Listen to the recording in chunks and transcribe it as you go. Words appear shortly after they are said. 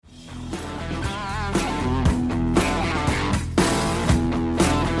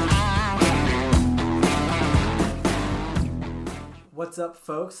What's up,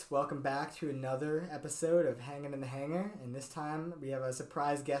 folks? Welcome back to another episode of Hanging in the Hanger. And this time we have a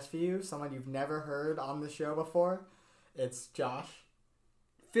surprise guest for you, someone you've never heard on the show before. It's Josh.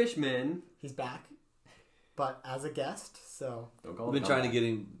 Fishman. He's back, but as a guest. So we've been trying to get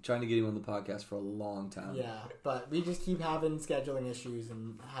him on the podcast for a long time. Yeah, but we just keep having scheduling issues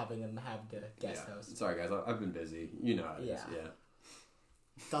and having him have the guest host. Sorry, guys. I've been busy. You know how it is. Yeah.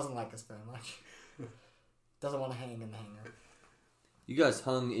 Doesn't like us very much. Doesn't want to hang in the hanger. You guys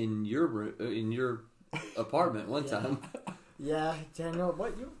hung in your apartment one time. Yeah, Daniel.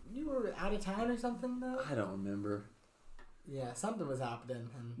 What you were out of town or something though? I don't remember. Yeah, something was happening.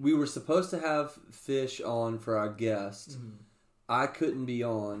 And we were supposed to have Fish on for our guest. Mm-hmm. I couldn't be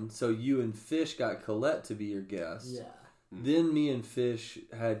on, so you and Fish got Colette to be your guest. Yeah. Mm-hmm. Then me and Fish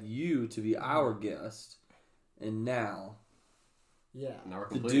had you to be our guest, and now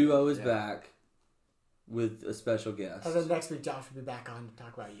the duo is back. With a special guest. And then next week, Josh will be back on to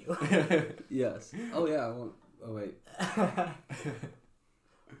talk about you. Yes. Oh, yeah. Oh, wait.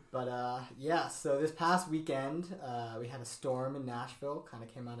 But, so this past weekend, we had a storm in Nashville. Kind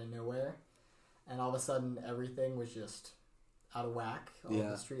of came out of nowhere. And all of a sudden, everything was just out of whack. All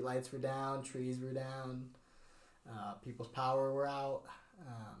the street lights were down. Trees were down. People's power were out.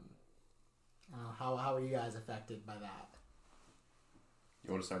 How were you guys affected by that?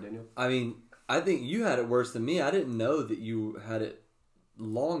 You want to start, Daniel? I mean, I think you had it worse than me. I didn't know that you had it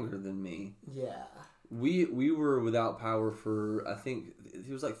longer than me. Yeah. We were without power for, I think, it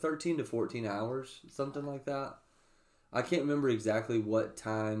was like 13 to 14 hours, something like that. I can't remember exactly what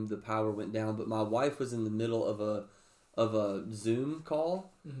time the power went down, but my wife was in the middle of a Zoom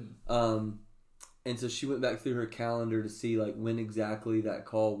call. Mm-hmm. And so she went back through her calendar to see like when exactly that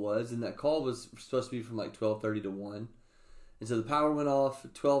call was. And that call was supposed to be from like 12:30 to 1. And so the power went off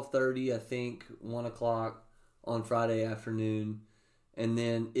at 12:30, I think, 1 o'clock on Friday afternoon. And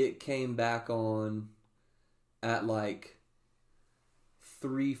then it came back on at like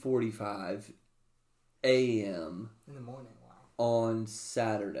 3:45 a.m. in the morning, wow. On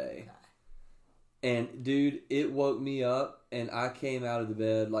Saturday. And, dude, it woke me up, and I came out of the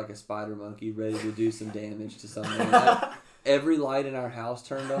bed like a spider monkey ready to do some damage to something. Like, every light in our house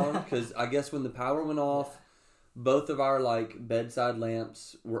turned on because I guess when the power went off, both of our like bedside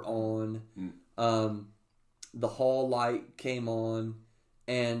lamps were on. The hall light came on,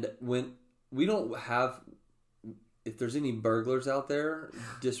 and when we don't have, if there's any burglars out there,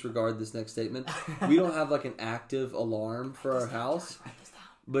 disregard this next statement. We don't have like an active alarm for our house,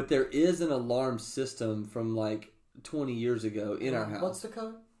 but there is an alarm system from like 20 years ago in our house. What's the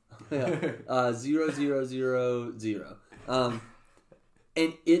code? 0000.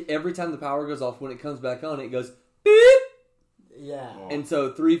 And it every time the power goes off, when it comes back on, it goes beep. Yeah. And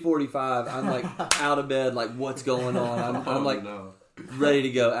so 3:45, I'm like out of bed, like what's going on? I'm like ready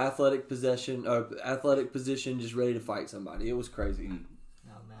to go. Athletic position, just ready to fight somebody. It was crazy.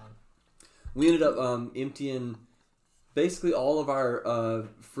 Oh man. We ended up emptying basically all of our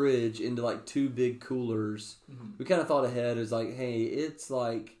fridge into like 2 big coolers. Mm-hmm. We kind of thought ahead. It was like, hey, it's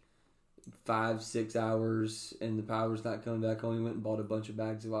like 5-6 hours and the power's not coming back on. We went and bought a bunch of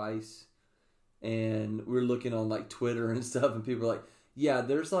bags of ice. And we were looking on like Twitter and stuff, and people are like, yeah,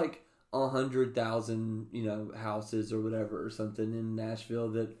 there's like 100,000, houses or whatever or something in Nashville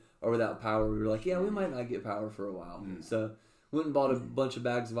that are without power. We were like, yeah, we might not get power for a while. So went and bought a bunch of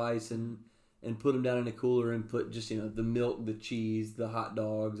bags of ice and put them down in a cooler and put just, the milk, the cheese, the hot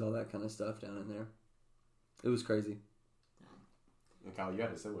dogs, all that kind of stuff down in there. It was crazy. And Kyle, you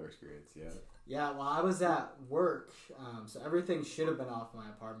had a similar experience, yeah? Yeah, well, I was at work, so everything should have been off in my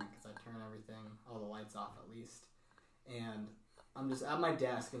apartment because I turned all the lights off at least. And I'm just at my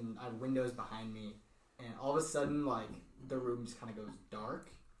desk, and I have windows behind me, and all of a sudden, like, the room just kind of goes dark,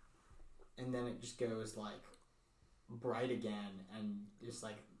 and then it just goes, like, bright again, and just,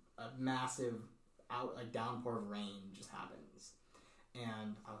 like, a massive downpour of rain just happens.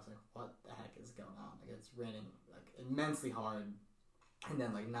 And I was like, what the heck is going on? Like, it's raining, like, immensely hard. And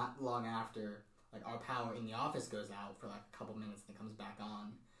then, like, not long after, like, our power in the office goes out for, like, a couple minutes and it comes back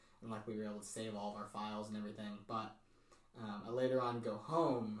on. And, like, we were able to save all of our files and everything. But I later on go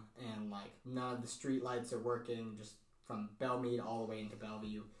home and, like, none of the street lights are working, just from Belmead all the way into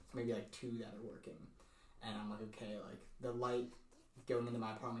Bellevue. So maybe, like, 2 that are working. And I'm like, okay, like, the light going into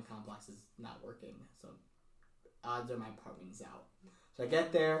my apartment complex is not working. So odds are my apartment is out. So I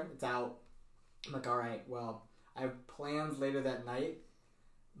get there, it's out. I'm like, all right, well, I have plans later that night.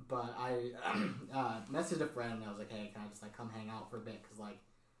 But I messaged a friend and I was like, hey, can I just like come hang out for a bit? Because like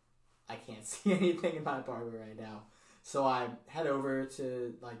I can't see anything in my apartment right now. So I head over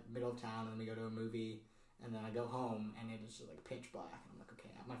to like middle of town and we go to a movie. and then I go home and it is just like pitch black. And I'm like, okay,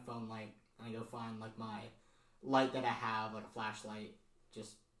 I have my phone light, and I go find like my light that I have, like a flashlight,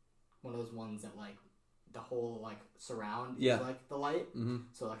 just one of those ones that like the whole like surround is like the light,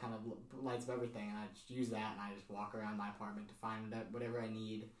 so that kind of lights up everything, and I just use that and I just walk around my apartment to find that whatever I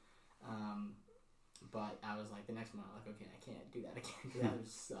need. But I was like, the next month, I'm like, okay, I can't do that. I can't do that. It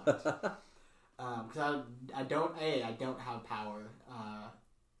just sucked. Because I don't have power,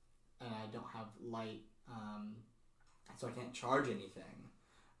 and I don't have light, so I can't charge anything.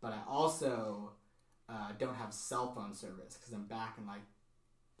 But I also don't have cell phone service because I'm back in like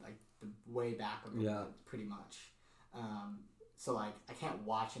the way back of the pretty much. So like I can't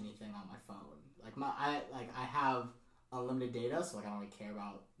watch anything on my phone. Like I have unlimited data, so like I don't really care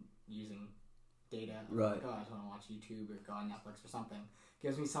about using data. Right. Like, oh, I just want to watch YouTube or go on Netflix or something. It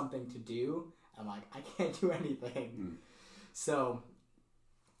gives me something to do. I'm like, I can't do anything. So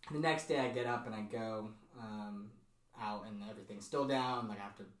the next day I get up and I go out and everything's still down. Like I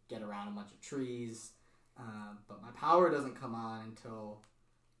have to get around a bunch of trees. But my power doesn't come on until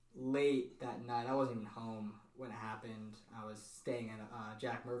late that night. I wasn't even home when it happened. I was staying at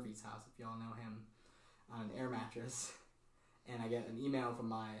Jack Murphy's house, if y'all know him, on an air mattress. And I get an email from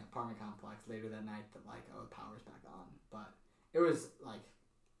my apartment complex later that night that like, oh, the power's back on. But it was like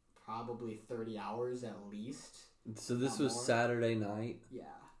probably 30 hours at least. So this was more. Saturday night? Yeah.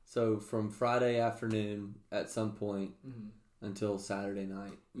 So from Friday afternoon at some point until Saturday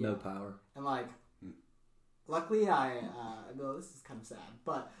night, no power. And like, luckily well, this is kind of sad,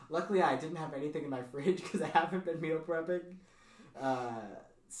 but luckily I didn't have anything in my fridge because I haven't been meal prepping.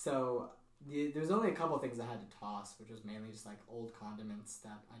 So there's only a couple of things I had to toss, which was mainly just like old condiments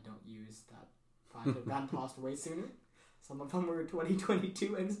that I don't use that probably have gotten tossed way sooner. Some of them were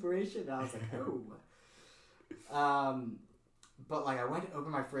 2022 inspiration, and I was like, oh. But like I went to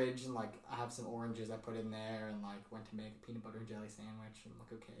open my fridge and like I have some oranges I put in there, and like went to make a peanut butter and jelly sandwich, and I'm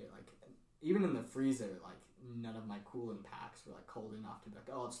like, okay, like even in the freezer, like none of my cooling packs were like cold enough to be like,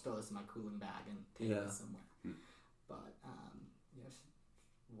 oh, I'll just throw this in my cooling bag and take it somewhere. But it's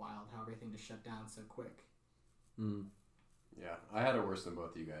wild how everything just shut down so quick. Yeah, I had it worse than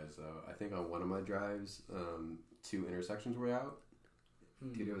both of you guys though. I think on one of my drives, 2 intersections were out.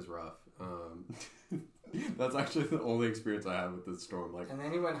 Dude, it was rough. That's actually the only experience I had with this storm. Like, and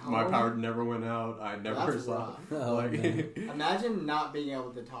then you went home. My power never went out. I never saw. Imagine not being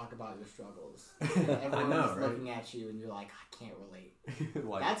able to talk about your struggles. Everyone's looking at you, and you're like, I can't relate.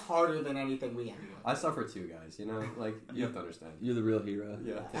 Like, that's harder than anything we have. I suffer too, guys. You know, like you have to understand. You're the real hero.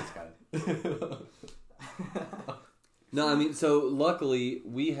 Yeah, thanks, guys. No, I mean, so luckily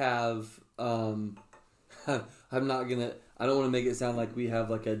we have. I don't want to make it sound like we have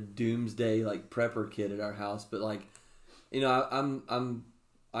like a doomsday like prepper kit at our house, but like, you know,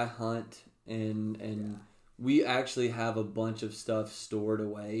 I hunt and we actually have a bunch of stuff stored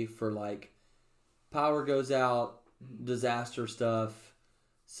away for like power goes out, disaster stuff.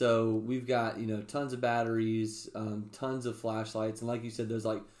 So we've got, you know, tons of batteries, tons of flashlights, and like you said, there's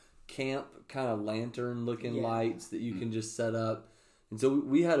like camp kind of lantern looking lights that you can just set up. And so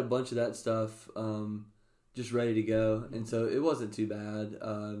we had a bunch of that stuff just ready to go, and so it wasn't too bad.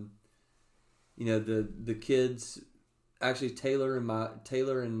 You know, the kids, actually Taylor and my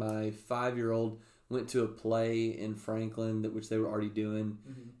 5-year-old went to a play in Franklin which they were already doing,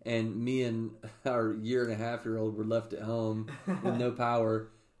 and me and our 1.5-year-old were left at home with no power.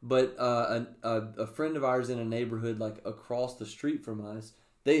 But a friend of ours in a neighborhood like across the street from us,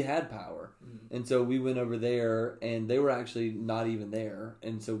 they had power. And so we went over there, and they were actually not even there.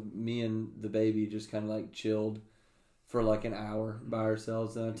 And so me and the baby just kind of like chilled for like an hour by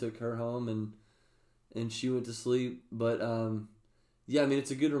ourselves. And I took her home, and she went to sleep. But yeah, I mean, it's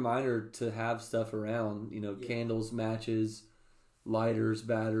a good reminder to have stuff around, you know, candles, matches, lighters,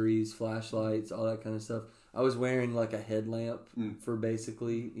 batteries, flashlights, all that kind of stuff. I was wearing like a headlamp for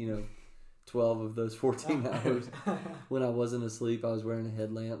basically, you know, 12 of those 14 hours. When I wasn't asleep, I was wearing a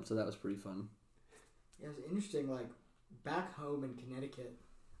headlamp, so that was pretty fun. Yeah, it was interesting. Like, back home in Connecticut,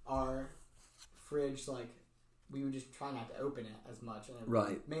 our fridge, like, we would just try not to open it as much, and it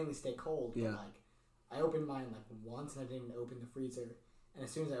would mainly stay cold. But, like, I opened mine, like, once, and I didn't open the freezer, and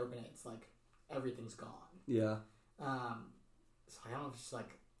as soon as I open it, it's like, everything's gone. Yeah. So I don't know if it's just,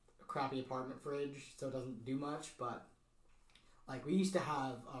 like, a crappy apartment fridge, so it doesn't do much, but like, we used to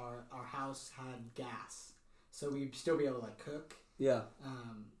have our house had gas, so we'd still be able to, like, cook. Yeah.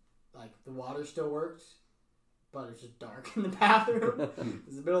 Like, the water still worked, but it's just dark in the bathroom.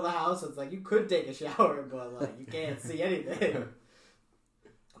 It's the middle of the house, so it's like, you could take a shower, but, like, you can't see anything.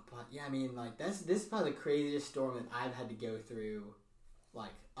 But, yeah, I mean, like, this is probably the craziest storm that I've had to go through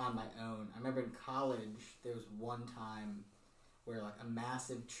like on my own. I remember in college there was one time where like a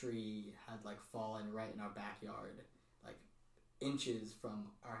massive tree had like fallen right in our backyard, like inches from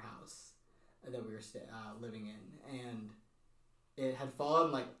our house that we were living in, and it had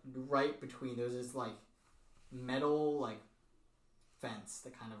fallen like right between. There was this like metal like fence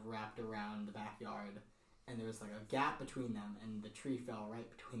that kind of wrapped around the backyard, and there was like a gap between them, and the tree fell right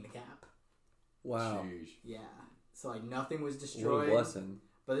between the gap. Wow. Sheesh. Yeah. So like nothing was What destroyed. a blessing.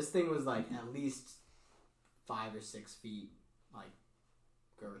 But this thing was like at least 5 or 6 feet like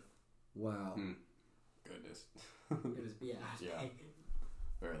girth. Wow. Goodness. It was yeah. Yeah.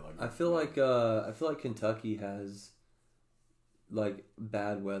 Very lucky. I feel like Kentucky has like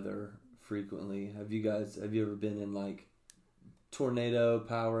bad weather frequently. Have you ever been in like tornado,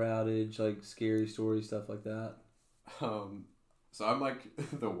 power outage, like scary stories, stuff like that? So I'm like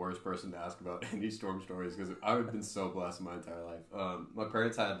the worst person to ask about any storm stories because I've been so blessed my entire life. My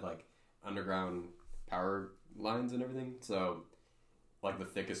parents had like underground power lines and everything, so like the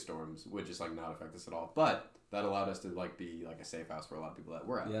thickest storms would just like not affect us at all. But that allowed us to like be like a safe house for a lot of people that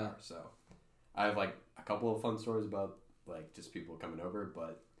were out there. So I have like a couple of fun stories about like just people coming over,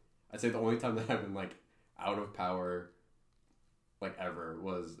 but I'd say the only time that I've been like out of power like ever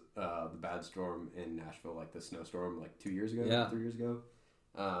was the bad storm in Nashville, like the snowstorm like 2 years ago, 3 years ago.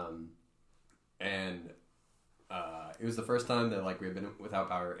 And it was the first time that like we had been without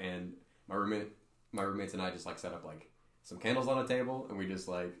power, and my roommates and I just like set up like some candles on a table, and we just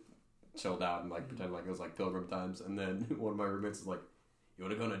like chilled out and like pretended like it was like pilgrim times. And then one of my roommates was like, "You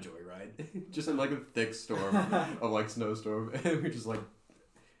want to go on a joyride?" Just in like a thick storm of like snowstorm, and we just like,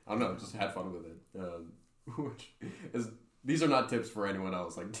 I don't know, just had fun with it. Which is, these are not tips for anyone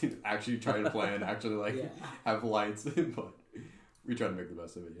else. Like, actually try to plan, actually like have lights, but we try to make the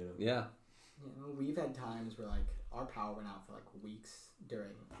best of it. You know? Yeah. You know, we've had times where like our power went out for like weeks during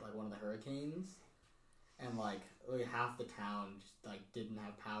like one of the hurricanes, and like half the town just like didn't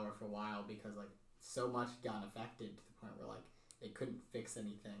have power for a while because like so much got affected to the point where like they couldn't fix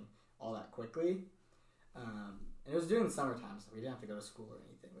anything all that quickly. And it was during the summertime, so we didn't have to go to school or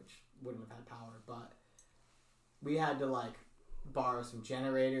anything, which wouldn't have had power. But we had to like borrow some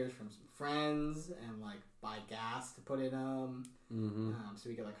generators from some friends and like buy gas to put in them, so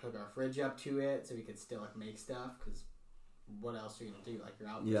we could like hook our fridge up to it, so we could still like make stuff. Because what else are you gonna do? Like you're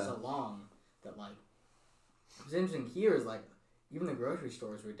out for so long that like what's interesting here is like even the grocery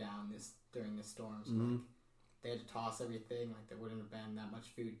stores were down during this storm, so like they had to toss everything. Like there wouldn't have been that much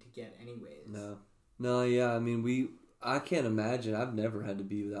food to get anyways. No, yeah. I mean, I can't imagine. I've never had to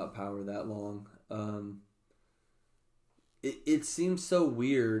be without power that long. It seems so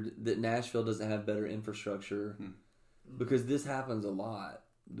weird that Nashville doesn't have better infrastructure because this happens a lot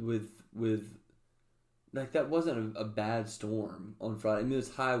with like that wasn't a bad storm on Friday. I mean, it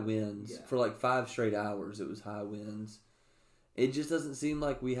was high winds for like 5 straight hours. It was high winds. It just doesn't seem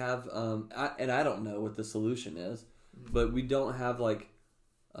like we have and I don't know what the solution is, but we don't have like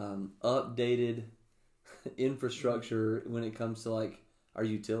updated infrastructure when it comes to like our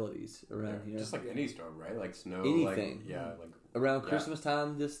utilities around here. Just like any storm, right? Like snow, anything. Like, like around Christmas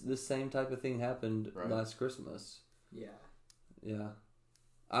time, this same type of thing happened last Christmas. Yeah.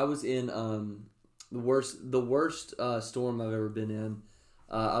 I was in the worst storm I've ever been in.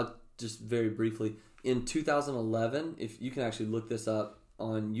 I'll just very briefly, in 2011, if you can actually look this up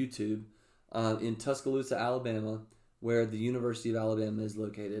on YouTube, in Tuscaloosa, Alabama, where the University of Alabama is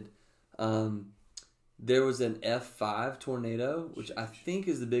located. There was an F5 tornado, which I think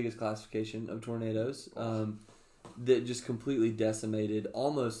is the biggest classification of tornadoes, that just completely decimated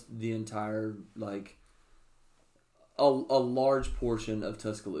almost the entire, like, a large portion of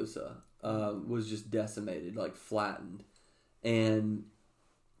Tuscaloosa was just decimated, like flattened. And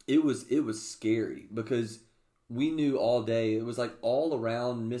it was scary because we knew all day, it was like all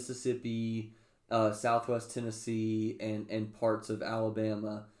around Mississippi, Southwest Tennessee, and parts of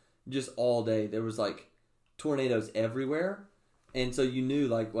Alabama, just all day. There was like tornadoes everywhere, and so you knew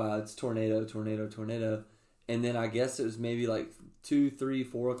like, wow, it's tornado. And then I guess it was maybe like 2, 3,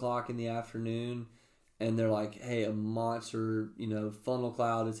 4 o'clock in the afternoon, and they're like, hey, a monster, funnel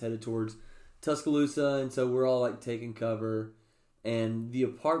cloud is headed towards Tuscaloosa, and so we're all like taking cover, and the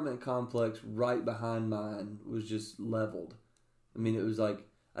apartment complex right behind mine was just leveled. I mean, it was like,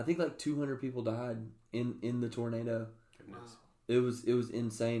 I think like 200 people died in the tornado. Goodness. It was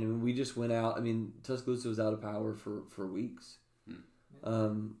insane. I mean, we just went out. I mean, Tuscaloosa was out of power for weeks.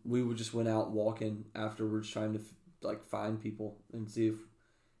 We just went out walking afterwards, trying to like find people and see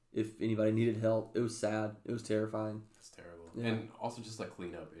if anybody needed help. It was sad. It was terrifying. That's terrible. Yeah. And also just like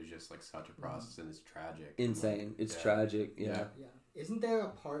cleanup is just like such a process and it's tragic. Insane. It's tragic. Yeah. Yeah. Isn't there a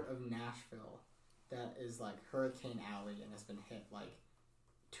part of Nashville that is like Hurricane Alley and has been hit like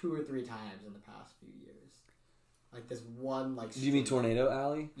 2 or 3 times in the past few years? Like this one like. Do you mean Tornado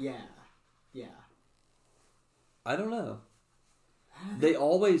Alley? Yeah. Yeah. I don't know. They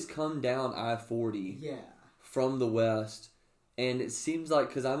always come down I-40 from the west, and it seems like,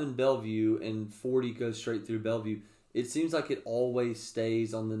 because I'm in Bellevue and 40 goes straight through Bellevue, it seems like it always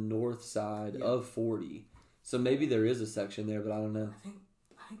stays on the north side of 40. So maybe there is a section there, but I don't know.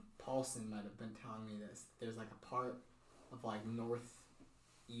 I think Paulson might have been telling me this. There's like a part of like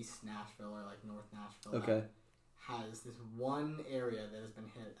northeast Nashville or like North Nashville that has this one area that has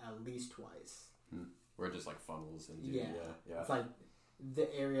been hit at least twice. Where it just like funnels into yeah. It's like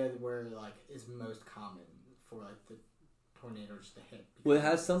the area where like is most common for like the tornadoes to hit. Well, it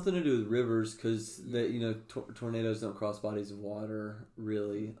has something to do with rivers because tornadoes don't cross bodies of water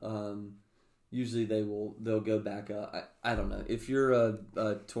really. Usually they'll go back up. I don't know if you're a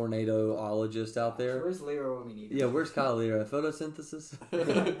tornadoologist out there. Where's Lira when we need him? Yeah, where's Kyle Lira? Photosynthesis.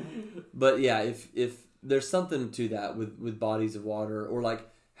 But yeah, if there's something to that with bodies of water or like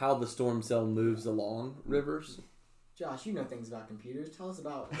how the storm cell moves along rivers. Josh, you know things about computers. Tell us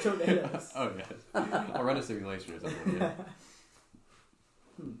about tornadoes. Oh, yeah. I'll run a simulation or something. Yeah.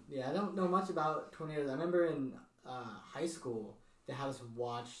 Yeah, I don't know much about tornadoes. I remember in high school, they had us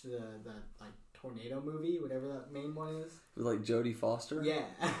watch the like tornado movie, whatever that main one is. With like Jodie Foster? Yeah.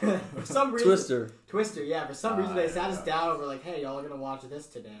 For some reason. Twister, yeah. For some reason, they sat us down and were like, hey, y'all are going to watch this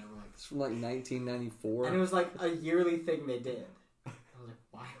today. And we're like, it's from like 1994. And it was like a yearly thing they did. I was like,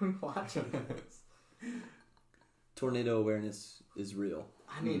 why are we watching this? Tornado awareness is real.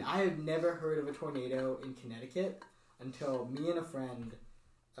 I mean, I had never heard of a tornado in Connecticut until me and a friend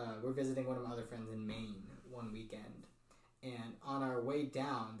were visiting one of my other friends in Maine one weekend. And on our way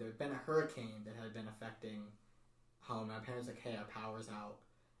down, there had been a hurricane that had been affecting home. My parents were like, hey, our power's out.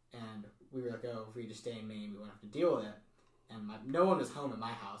 And we were like, oh, if we just stay in Maine, we won't have to deal with it. And no one was home at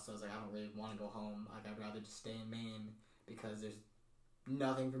my house, so I was like, I don't really want to go home. Like, I'd rather just stay in Maine because there's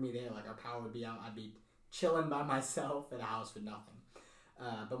nothing for me there. Like, our power would be out. I'd be chilling by myself at a house with nothing.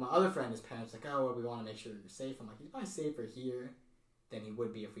 But my other friend, his parents, like, oh, well, we want to make sure you're safe. I'm like, he's probably safer here than he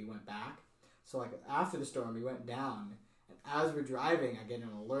would be if we went back. So, like, after the storm, we went down. And as we're driving, I get an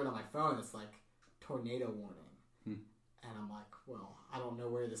alert on my phone. It's like, tornado warning. And I'm like, well, I don't know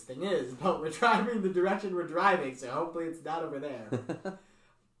where this thing is, but we're driving the direction we're driving, so hopefully it's not over there.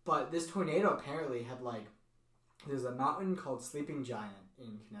 But this tornado apparently had, like, there's a mountain called Sleeping Giant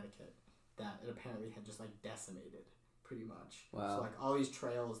in Connecticut that it apparently had just, like, decimated, pretty much. Wow. So, like, all these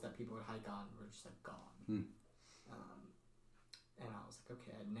trails that people would hike on were just, like, gone. And I was like,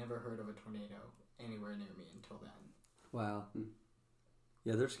 okay, I'd never heard of a tornado anywhere near me until then. Wow.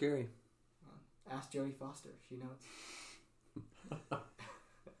 Yeah, they're scary. Ask Jodie Foster. She knows. Oh,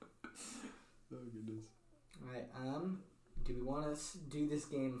 goodness. Alright, do we want to do this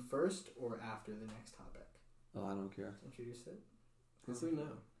game first or after the next topic? Oh, I don't care. Let's introduce it. Let's do it now.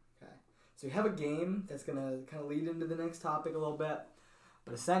 Okay. So we have a game that's going to kind of lead into the next topic a little bit.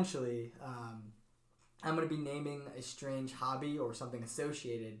 But essentially, I'm going to be naming a strange hobby or something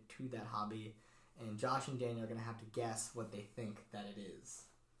associated to that hobby. And Josh and Daniel are going to have to guess what they think that it is.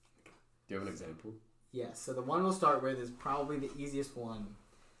 Do you have an example? Yes. So the one we'll start with is probably the easiest one.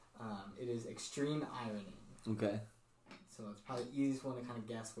 It is extreme ironing. Okay. So it's probably the easiest one to kind of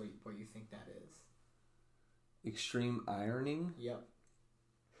guess what you think that is. Extreme ironing? Yep.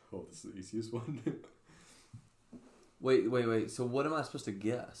 Oh, this is the easiest one. Wait. So what am I supposed to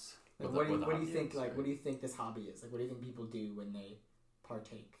guess? Like, what do you think? Like, what do you think this hobby is? Like, what do you think people do when they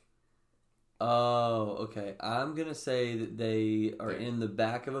partake? Oh, okay. I'm gonna say that they are in the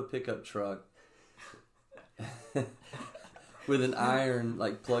back of a pickup truck with an iron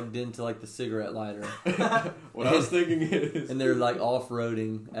like plugged into like the cigarette lighter. What I was thinking is, and they're like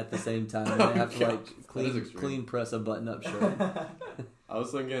off-roading at the same time. And they have to like clean press a button-up shirt. I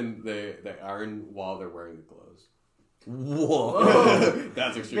was thinking they iron while they're wearing the clothes. Whoa,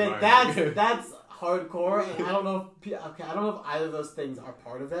 that's extreme. That's hardcore. And I don't know if either of those things are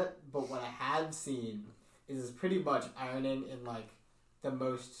part of it. But what I have seen is pretty much ironing in like the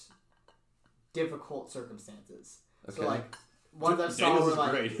most difficult circumstances. Okay. So like ones I saw were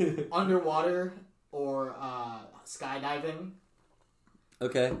like underwater or skydiving.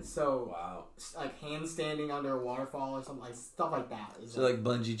 Okay. So wow, like handstanding under a waterfall or something, like stuff like that. So like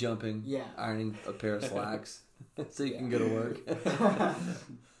bungee jumping. Yeah. Ironing a pair of slacks so you can go to work.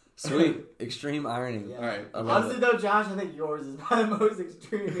 Sweet. Extreme ironing. Yeah. All right. Honestly though, Josh, I think yours is probably the most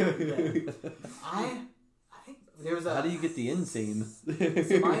extreme. I think There was a. How do you get the inseam?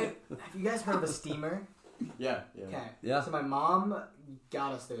 Have you guys heard of a steamer? Yeah. Okay. Yeah. So my mom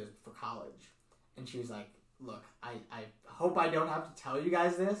got us those for college, and she was like, "Look, I hope I don't have to tell you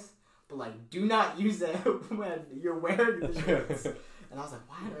guys this, but like, do not use it when you're wearing the shorts." And I was like,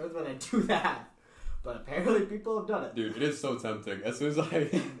 "Why on earth would I do that?" But apparently, people have done it. Dude, it is so tempting. As soon as I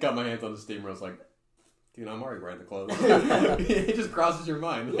got my hands on the steamer, I was like, dude, I'm already wearing the clothes. It just crosses your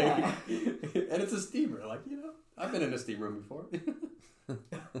mind. Yeah. And it's a steamer. Like, I've been in a steam room before.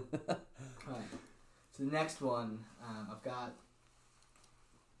 Alright. So the next one, I've got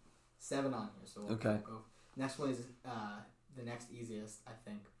 7 on here. So we'll Okay. go. Next one is the next easiest, I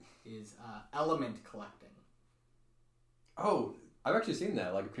think, is element collecting. Oh, I've actually seen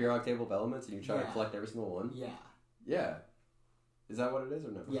that. Like a periodic table of elements, and you try to collect every single one. Yeah. Yeah. Is that what it is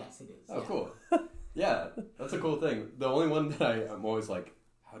or no? Yes, it is. Oh, cool. Yeah, that's a cool thing. The only one that I'm always like,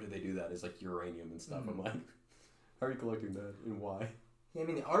 how do they do that? Is like uranium and stuff. I'm like, how are you collecting that and why? Yeah, I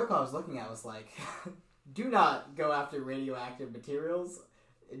mean, the article I was looking at was like, do not go after radioactive materials.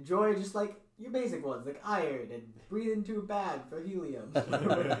 Enjoy just like your basic ones, like iron, and breathe into a bag for helium. or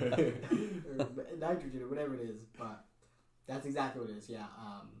nitrogen, or whatever it is. But that's exactly what it is, yeah.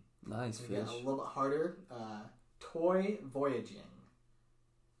 Nice we fish. got a little bit harder. Toy voyaging.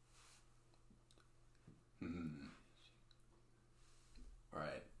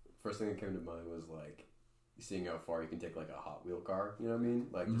 Alright. First thing that came to mind was like seeing how far you can take like a Hot Wheel car, you know what I mean?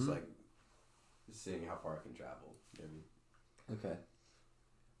 Like just seeing how far it can travel. You know what I mean? Okay.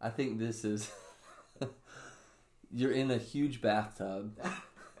 I think this is you're in a huge bathtub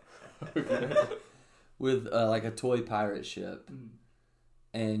with like a toy pirate ship,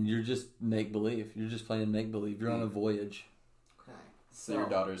 and you're just make believe. You're just playing make believe. You're on a voyage. Okay. So your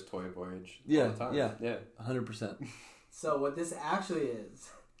daughter's toy voyage. Yeah, all the time. yeah, 100%. So what this actually is,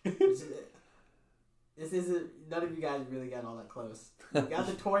 this isn't. None of you guys really got all that close. You got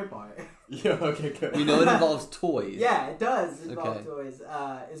the toy part. Yeah. Okay. Good. You know it involves toys. Yeah, it does involve Okay. toys.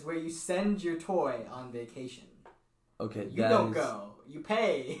 Is where you send your toy on vacation. Okay. You don't go. You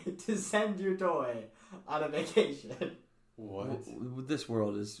pay to send your toy on a vacation. What? This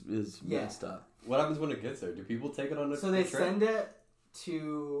world is messed up. What happens when it gets there? Do people take it on a So they trip? send it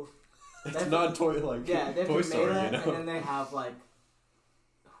to. It's not toy like Yeah, they have Toy to Story, mail it, you know. and then they have like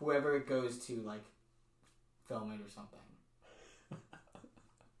whoever it goes to like film it or something.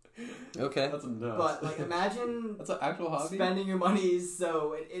 Okay. That's nuts. But like, imagine that's an actual hobby. spending your money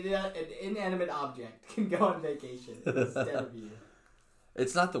so an inanimate object can go on vacation instead of you.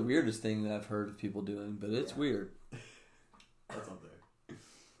 It's not the weirdest thing that I've heard of people doing, but it's weird. That's up there.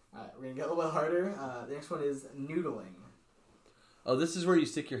 Alright, we're gonna get a little bit harder. The next one is noodling. Oh, this is where you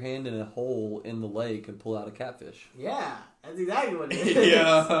stick your hand in a hole in the lake and pull out a catfish. Yeah, that's exactly what it is.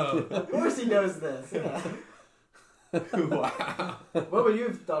 Yeah. Of course he knows this. Yeah. Wow. What would you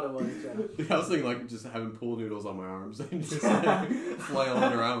have thought it was, Josh? I was thinking like just having pool noodles on my arms and just like,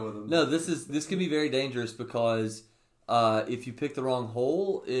 flailing around with them. No, this can be very dangerous because if you pick the wrong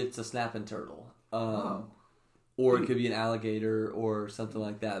hole, it's a snapping turtle. Or it could be an alligator or something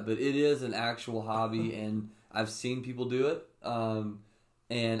like that. But it is an actual hobby, and I've seen people do it.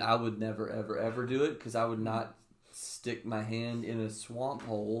 And I would never, ever, ever do it because I would not stick my hand in a swamp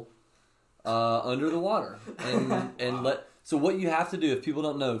hole under the water. And so what you have to do, if people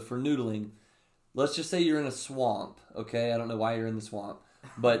don't know, for noodling, let's just say you're in a swamp, okay? I don't know why you're in the swamp.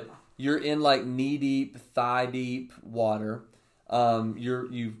 But you're in like knee-deep, thigh-deep water.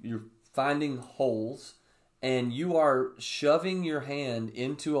 You're finding holes, and you are shoving your hand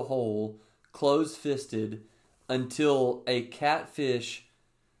into a hole, closed-fisted, until a catfish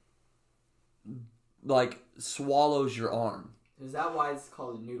like swallows your arm. Is that why it's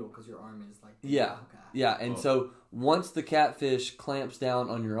called a noodle? Because your arm is like... Yeah. Okay. Yeah, and so once the catfish clamps down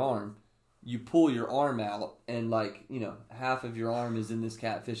on your arm, you pull your arm out, and like, half of your arm is in this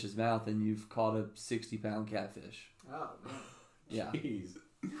catfish's mouth, and you've caught a 60-pound catfish. Oh, man. Yeah. Jeez.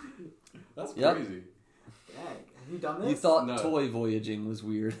 That's Yep. crazy. Dang. Have you done this? You thought No. toy voyaging was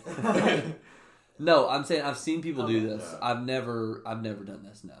weird. No, I'm saying I've seen people do this. no. I've never done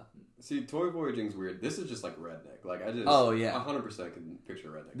this, no. See, toy voyaging's weird. This is just like redneck. Like I just 100% can picture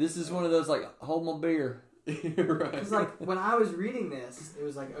redneck. This is one of those like, hold my beer. Right. Because like when I was reading this, it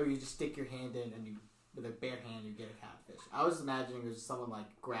was like, oh, you just stick your hand in and you, with a bare hand, you get a catfish. I was imagining it was someone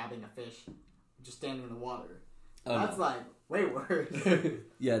like grabbing a fish, just standing in the water. Oh, That's no. like way worse.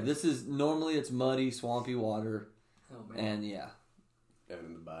 Yeah, this is normally it's muddy, swampy water, Oh man. and yeah. Down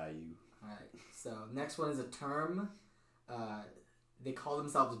in the bayou. All right. So next one is a term. They call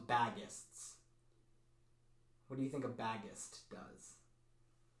themselves baggists. What do you think a baggist does?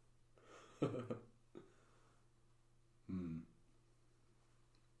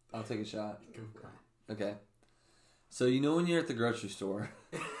 I'll take a shot. Go for it. Okay. So you know when you're at the grocery store.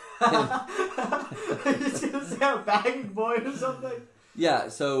 You just gonna say a bagging boy or something? Yeah.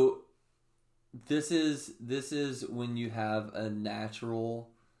 So this is when you have a natural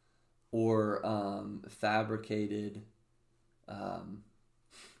or fabricated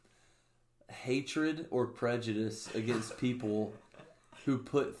hatred or prejudice against people who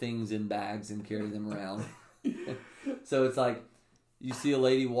put things in bags and carry them around. So it's like you see a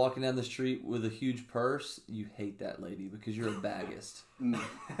lady walking down the street with a huge purse, you hate that lady because you're a baggist.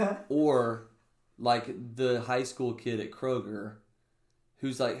 Or like the high school kid at Kroger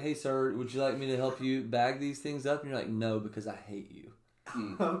who's like, "Hey sir, would you like me to help you bag these things up?" And you're like, "No, because I hate you."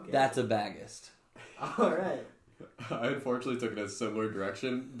 Okay. That's a baggist. Alright. I unfortunately took it a similar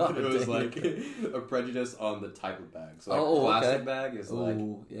direction. But it was like a prejudice on the type of bag. So like plastic bag is like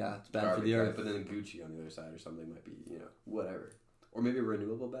yeah, it's bad for the earth. But then Gucci on the other side or something might be, whatever. Or maybe a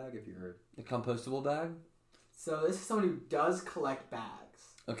renewable bag if you're A compostable bag? So this is someone who does collect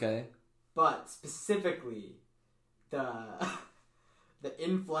bags. Okay. But specifically the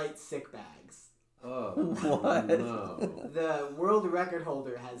in-flight sick bags. Oh, what? No. The world record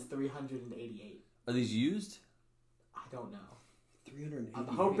holder has 388. Are these used? I don't know. 388. I'm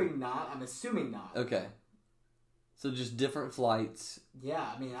hoping not. I'm assuming not. Okay. So just different flights. Yeah,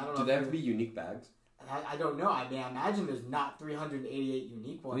 I mean, I don't know. Do they have to be unique bags? I don't know. I mean, I imagine there's not 388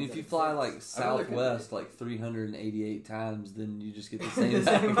 unique ones. I mean, if you fly like Southwest like 388 times, then you just get the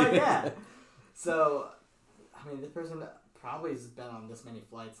same bag. Yeah. So, I mean, this person probably has been on this many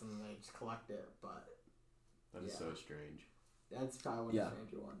flights and they just collect it, but... That is so strange. That's probably one of the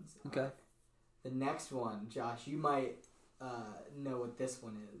stranger ones. Okay. The next one, Josh, you might know what this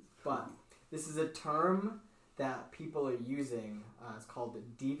one is, but this is a term that people are using. It's called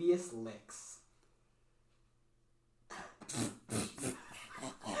devious licks.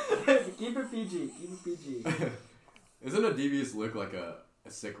 Keep it PG. Keep it PG. Isn't a devious lick like a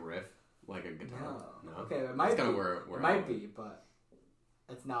sick riff? Like a guitar? No. Okay, it might be. Where it might be, but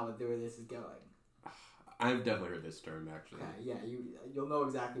that's not where this is going. I've definitely heard this term, actually. Okay, yeah, you'll know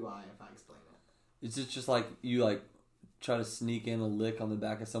exactly why if I explain it. Is it just like you like try to sneak in a lick on the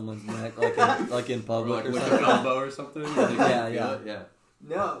back of someone's neck, like in public, or something? Like a elbow or something? Yeah.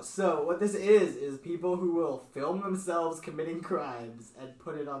 No, so what this is people who will film themselves committing crimes and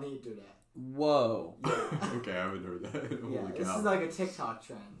put it on the internet. Whoa. Yeah. Okay, I haven't heard that. Holy This cow. is like a TikTok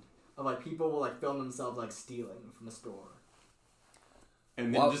trend of like people will like film themselves like stealing from a store.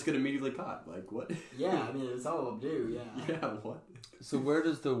 And then just get immediately caught. Like, what? Yeah, I mean, some of them do, yeah. Yeah, what? So where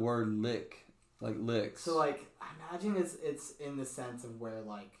does the word lick, like licks? So like, I imagine it's in the sense of where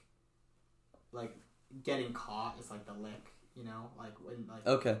like getting caught is like the lick, you know? Like when like...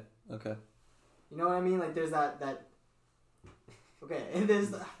 Okay. You know what I mean? Like there's that okay, and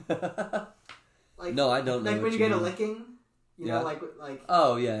there's like no, I don't know. Like when you get a licking, you know, like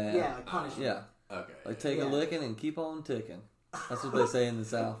oh yeah, like punishment. Yeah. Okay. Like take a licking and keep on ticking. That's what they say in the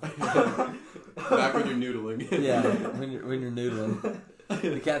South. Back when you're noodling. Yeah, when you're noodling,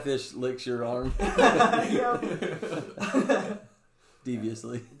 the catfish licks your arm.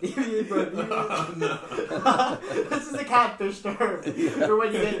 Deviously. Devious. This is a catfish term for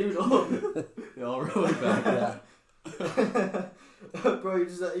when you get noodled. They all roll back. Yeah. Bro, you're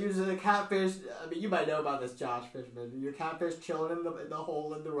just a catfish. I mean, you might know about this, Josh Fishman. You're a catfish chilling in the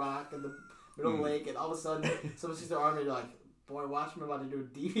hole in the rock in the middle of the lake, and all of a sudden, someone sees their arm, and you're like, "Boy, watch me about to do a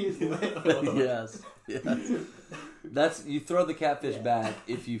devious lick." Yes. That's you throw the catfish back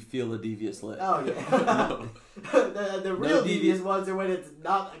if you feel a devious lick. Oh yeah. the real devious ones are when it's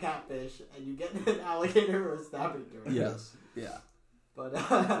not a catfish and you get an alligator or a snapping turtle. Yes. Yeah. But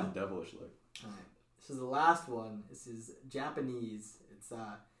It's a devilish lick. Alright. This is the last one. This is Japanese. It's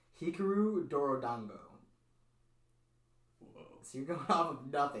Hikaru Dorodango. Whoa. So you're going off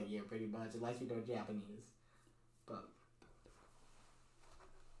of nothing here pretty much, unless you know Japanese. But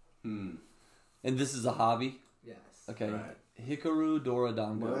And this is a hobby? yes. Okay. Right. Hikaru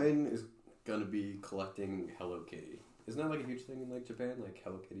Dorodango. Mine is gonna be collecting Hello Kitty. Isn't that like a huge thing in like Japan? Like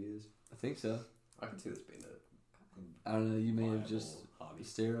Hello Kitty is. I think so. I can see this being a. I don't know. You may have just hobby.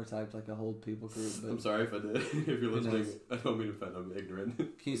 stereotyped like a whole people group. But I'm sorry if I did. If you're Who listening, knows? I don't mean to offend. I'm ignorant.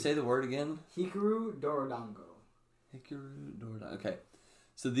 Can you say the word again? Hikaru Dorodango. Hikaru Dorodango. Okay.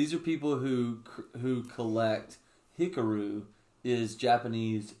 So these are people who collect. Hikaru is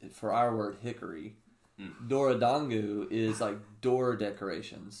Japanese for our word hickory. Dorodango is like door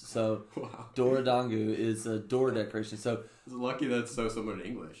decorations. So Wow. Dorodango is a door decoration. So It's lucky that's so similar to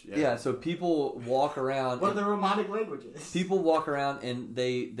English. yeah, so people walk around. What are the romantic languages? People walk around and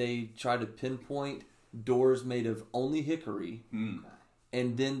they try to pinpoint doors made of only hickory, Mm.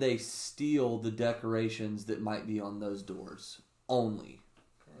 and then they steal the decorations that might be on those doors only.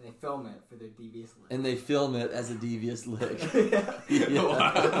 And they film it for their devious lick. And they film it as a devious lick.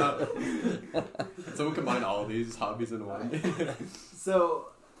 Wow. Someone combine all these hobbies in one. So,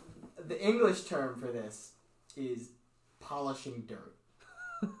 the English term for this is polishing dirt.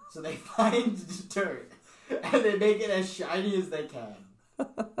 So they find dirt and they make it as shiny as they can.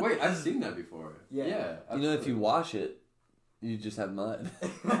 Wait, I've seen that before. Yeah. You know, if you wash it, you just have mud.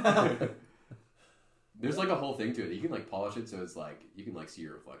 There's like a whole thing to it. You can like polish it so it's like you can like see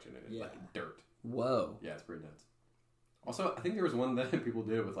your reflection in it, like dirt. Whoa. Yeah, it's pretty nuts. Also, I think there was one that people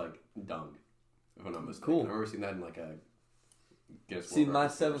did with like dung. If I'm not mistaken. Cool. I remember seeing that in like a Guinness See, World my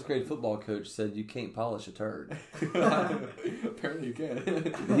Records 7th grade football coach said you can't polish a turd. Apparently you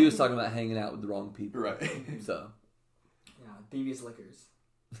can. He was talking about hanging out with the wrong people. Right. So, Yeah, devious lickers.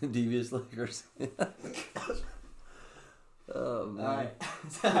 devious lickers. Oh, man. Alright,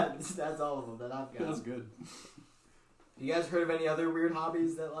 that's all of them that I've got. That's good. You guys heard of any other weird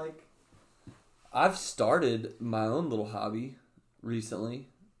hobbies that like... I've started my own little hobby recently,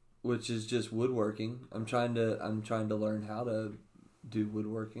 which is just woodworking. I'm trying to learn how to do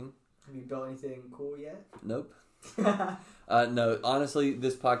woodworking. Have you built anything cool yet? Nope. No, honestly,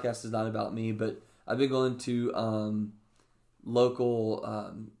 this podcast is not about me, but I've been going to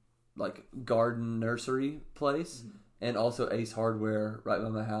local like garden nursery place and also Ace Hardware right by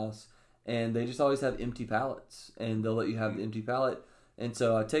my house, and they just always have empty pallets, and they'll let you have the empty pallet, and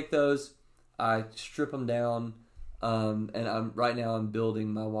so I take those, I strip them down, and I'm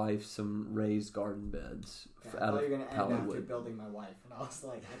building my wife some raised garden beds I out thought of you were going to end pallet after wood. building my wife, and I was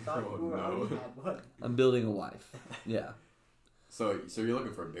like, I thought Oh, you no. already had one. I'm building a wife. Yeah. So you're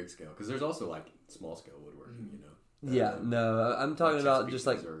looking for a big scale because there's also like small scale woodworking, you know. Yeah, no, I'm talking like about 6 just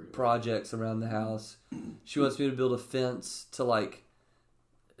like pieces or- projects around the house. She wants me to build a fence to like,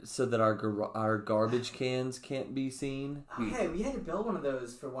 so that our garbage cans can't be seen. Okay, we had to build one of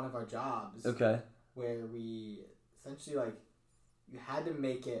those for one of our jobs. Okay. Where we essentially like, you had to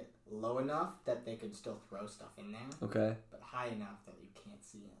make it low enough that they could still throw stuff in there, Okay. but high enough that you can't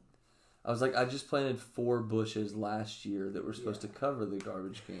see it. I was like, I just planted 4 bushes last year that were supposed to cover the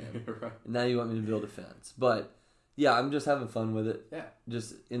garbage can. Right. And now you want me to build a fence. But yeah, I'm just having fun with it. Yeah.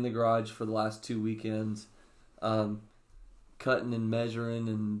 Just in the garage for the last 2 weekends, cutting and measuring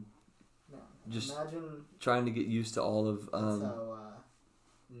and No, Just imagine trying to get used to all of that's how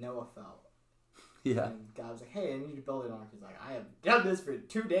Noah felt. yeah. And God was like, "Hey, I need you to build an ark." He's like, "I have done this for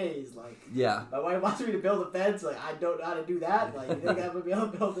 2 days. Like, Yeah. my wife wants me to build a fence. Like, I don't know how to do that. Like, you think I'm gonna be able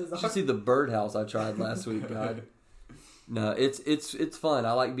to build this You should ark?" see the birdhouse I tried last week, God. No, it's fun.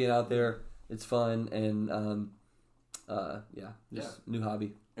 I like being out there. It's fun and just new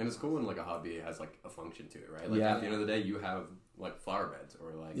hobby. And it's cool when like a hobby has like a function to it, right? Like Yeah. at the end of the day, you have like flower beds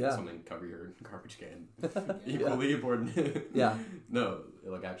or like something cover your garbage can. Equally important. Yeah. No,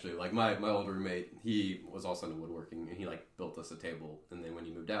 like actually, like my old roommate, he was also into woodworking and he like built us a table. And then when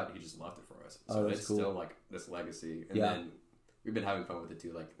he moved out, he just left it for us. So that's it's cool. still like this legacy. And then we've been having fun with it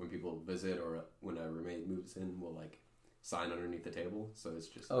too. Like when people visit or when a roommate moves in, we'll like sign underneath the table. So it's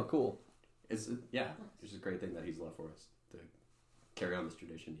just Oh, cool. it's just a great thing that he's left for us to carry on this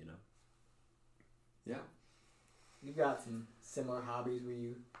tradition, you know. Yeah. You've got some similar hobbies where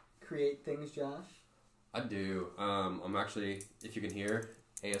you create things, Josh. I do. I'm actually, if you can hear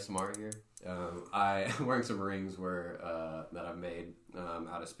ASMR here, I'm wearing some rings that I've made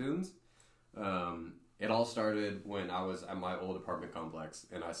out of spoons. It all started when I was at my old apartment complex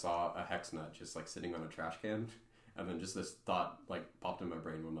and I saw a hex nut just like sitting on a trash can, and then just this thought like popped in my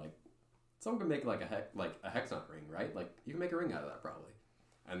brain. Where I'm like, someone could make like a hex nut ring, right? Like you can make a ring out of that probably.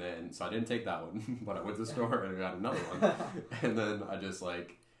 And then, so I didn't take that one, but I went to the store and I got another one. And then I just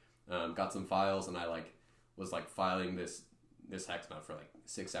like got some files and I like was like filing this hex nut for like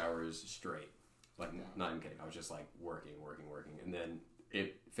 6 hours straight. Like not even kidding. I was just like working. And then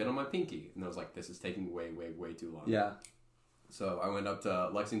it fit on my pinky. And I was like, this is taking way too long. Yeah. So I went up to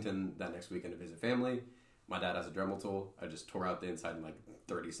Lexington that next weekend to visit family. My dad has a Dremel tool. I just tore out the inside in like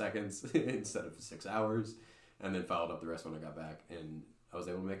 30 seconds instead of 6 hours. And then filed up the rest when I got back. And I was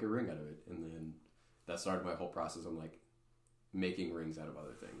able to make a ring out of it. And then that started my whole process of like making rings out of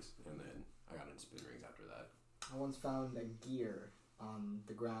other things. And then I got into spoon rings after that. I once found a gear on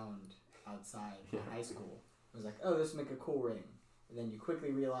the ground outside high school. I was like, oh, this will make a cool ring. And then you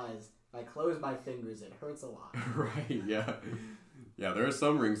quickly realize, if I close my fingers, it hurts a lot. Right, yeah. Yeah, there are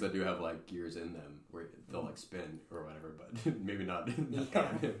some rings that do have like gears in them where they'll like spin or whatever, but maybe not.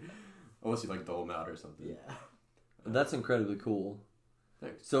 Unless you like dole them out or something. Yeah. That's incredibly cool.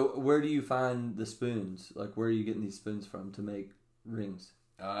 Thanks. So where do you find the spoons? Like, where are you getting these spoons from to make rings?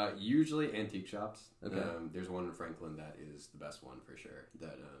 Usually antique shops. Okay. There's one in Franklin that is the best one for sure.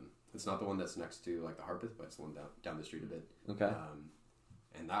 That it's not the one that's next to like the Harpeth, but it's the one down the street a bit. Okay.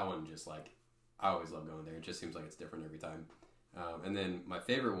 And that one just like I always love going there. It just seems like it's different every time. And then my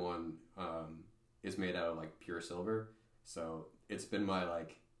favorite one is made out of like pure silver. So it's been my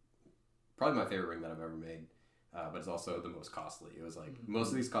like probably my favorite ring that I've ever made. But it's also the most costly. It was like most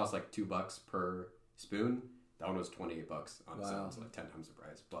of these cost like $2 per spoon. That one was $28 on its own, so like 10 times the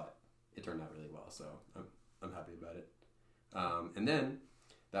price. But it turned out really well, so I'm happy about it. And then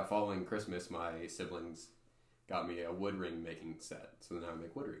that following Christmas, my siblings got me a wood ring making set. So now I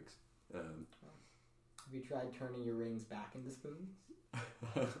make wood rings. Have you tried turning your rings back into spoons?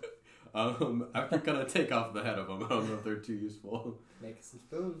 After kind of take off the head of them, I don't know if they're too useful. Making some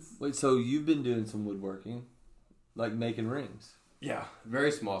spoons. Wait, so you've been doing some woodworking, like making rings? Yeah,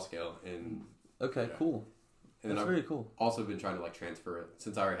 very small scale. And okay, yeah. Cool. And That's very cool. Also been trying to like transfer it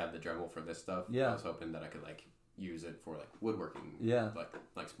since I already had the Dremel for this stuff. Yeah. I was hoping that I could like use it for like woodworking. Yeah.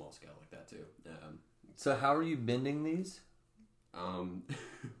 Like small scale like that too. So how are you bending these?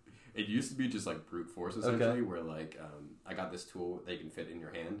 It used to be just like brute force essentially, where like I got this tool that you can fit in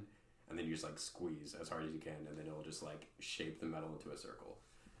your hand, and then you just like squeeze as hard as you can, and then it'll just like shape the metal into a circle.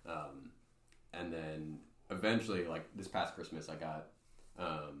 And then eventually, like this past Christmas, I got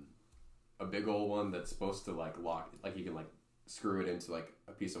a big old one that's supposed to like lock, like you can like screw it into like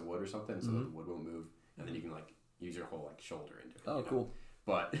a piece of wood or something, so that the wood won't move, and then you can like use your whole like shoulder into it. Oh, cool.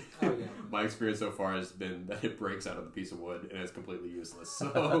 But my experience so far has been that it breaks out of the piece of wood and it's completely useless.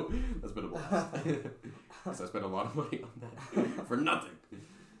 So that's been a blast. So I spent a lot of money on that for nothing.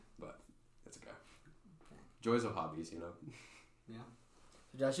 But it's okay. Joys of hobbies, you know? Yeah.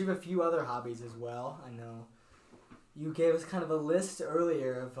 So Josh, you have a few other hobbies as well. I know you gave us kind of a list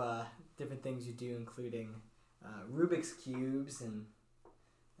earlier of different things you do, including Rubik's Cubes and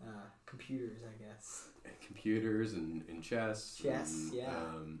computers, I guess. And computers and chess. Chess, and, yeah.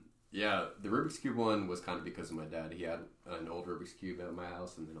 Yeah, the Rubik's Cube one was kind of because of my dad. He had an old Rubik's Cube at my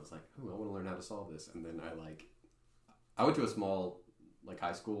house, and then I was like, I want to learn how to solve this. And then I went to a small like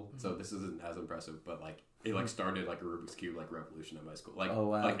high school, so this isn't as impressive, but like it like started like a Rubik's Cube like revolution at my school. Like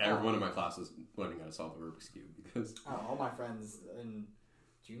like everyone in my class was learning how to solve a Rubik's Cube because all my friends in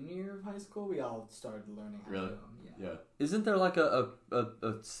junior year of high school, we all started learning how to do them. Yeah. Isn't there like a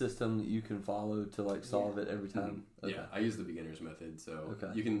system that you can follow to like solve it every time? Mm-hmm. Okay. Yeah, I use the beginner's method, so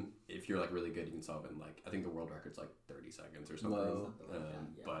you can, if you're like really good, you can solve it in like, I think the world record's like 30 seconds or something. Whoa.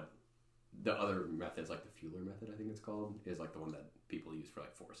 But the other methods, like the Fuller method, I think it's called, is like the one that people use for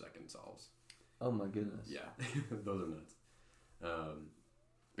like 4-second solves. Oh my goodness. Yeah, those are nuts.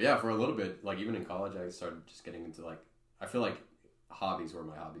 But yeah, for a little bit, like even in college, I started just getting into like, I feel like hobbies were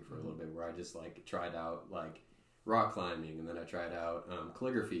my hobby for a little bit, where I just like tried out like rock climbing, and then I tried out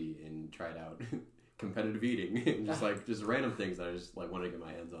calligraphy, and tried out competitive eating, and just random things that I just like wanted to get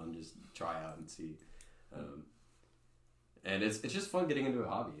my hands on, just try out and see. And it's just fun getting into a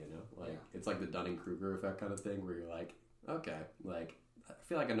hobby, you know, like it's like the Dunning-Kruger effect kind of thing, where you're like, okay, like I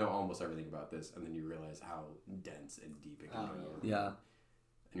feel like I know almost everything about this, and then you realize how dense and deep it can go. Yeah.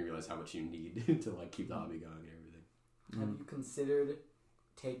 And you realize how much you need to like keep the hobby going and everything. Have you considered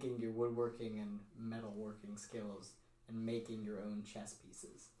taking your woodworking and metalworking skills and making your own chess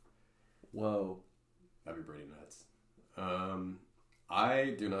pieces? Whoa. That'd be pretty nuts.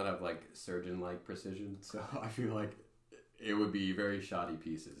 I do not have like surgeon-like precision, so I feel like it would be very shoddy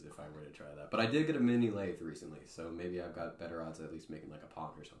pieces if I were to try that. But I did get a mini lathe recently, so maybe I've got better odds at least making like a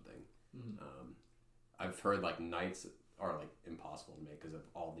pawn or something. I've heard like knights are like impossible to make because of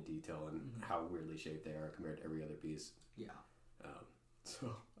all the detail and how weirdly shaped they are compared to every other piece. Yeah.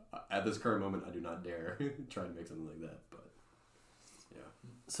 So at this current moment, I do not dare try to make something like that. But yeah.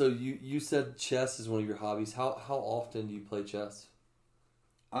 So you said chess is one of your hobbies. How often do you play chess?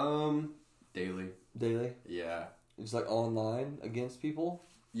 Daily. Daily? Yeah. It's like online against people?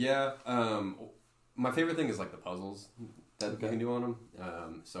 Yeah. My favorite thing is like the puzzles that you can do on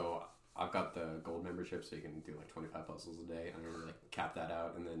them. So I've got the gold membership, so you can do like 25 puzzles a day. I'm gonna like cap that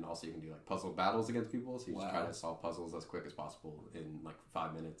out, and then also you can do like puzzle battles against people. So you just try to solve puzzles as quick as possible in like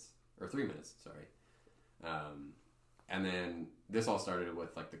 5 minutes or 3 minutes. Sorry. And then this all started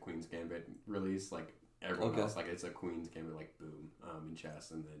with like the Queen's Gambit release. Like everyone else, like it's a Queen's Gambit like boom in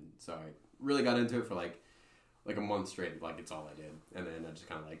chess, and then so I really got into it for like a month straight. Like it's all I did, and then I just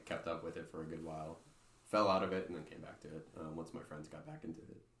kind of like kept up with it for a good while. Fell out of it and then came back to it once my friends got back into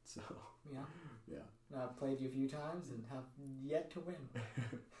it. So yeah. I've played you a few times and have yet to win.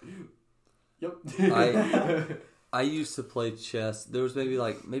 Yep. I used to play chess. There was maybe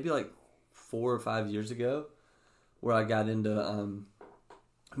like 4 or 5 years ago where I got into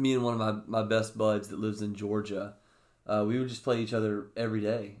me and one of my best buds that lives in Georgia. We would just play each other every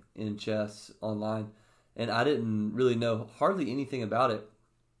day in chess online, and I didn't really know hardly anything about it.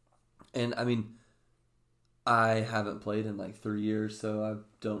 And I mean, I haven't played in like 3 years, so I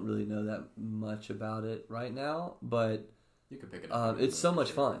don't really know that much about it right now. But you can pick it up. It's so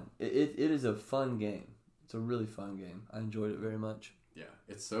much fun. It is a fun game. It's a really fun game. I enjoyed it very much. Yeah,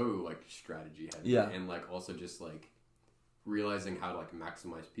 it's so like strategy heavy. Yeah, and like also just like realizing how to like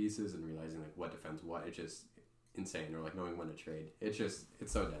maximize pieces and realizing like what defends what. It's just insane. Or like knowing when to trade. It's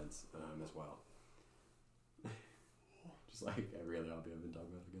so dense as well. Just like every other hobby I've been talking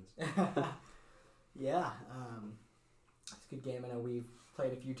about, I guess. Yeah, it's a good game. I know we've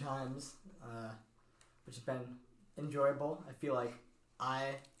played a few times, which has been enjoyable. I feel like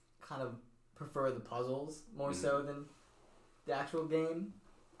I kind of prefer the puzzles more so than the actual game.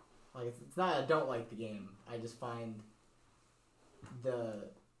 Like it's not I don't like the game. I just find the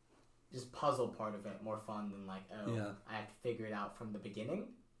just puzzle part of it more fun than like I have to figure it out from the beginning.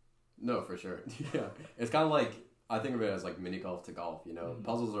 No, for sure. Yeah, it's kind of like I think of it as like mini golf to golf. You know,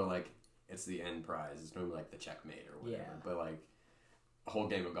 puzzles are like it's the end prize. It's normally like the checkmate or whatever. Yeah. But like a whole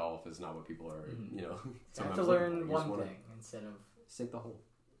game of golf is not what people are. You know, you have to learn one thing instead of sink the hole.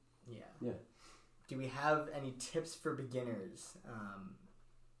 Yeah. Yeah. Do we have any tips for beginners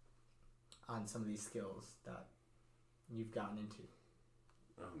on some of these skills that you've gotten into?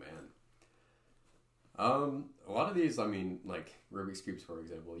 Oh man. A lot of these, I mean, like Rubik's Cubes, for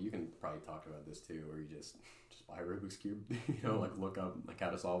example, you can probably talk about this too, or you just buy a Rubik's Cube, you know, like look up like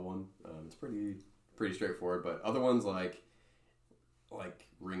how to solve one. It's pretty straightforward, but other ones like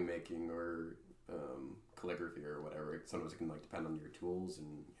ring making or calligraphy or whatever, sometimes it can like depend on your tools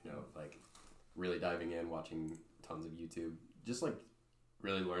and, you know, like really diving in, watching tons of YouTube, just like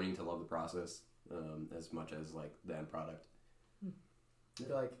really learning to love the process as much as like the end product. I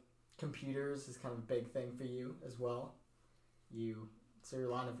feel like computers is kind of a big thing for you as well. So your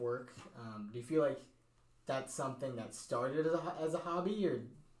line of work. Do you feel like that's something that started as a hobby, or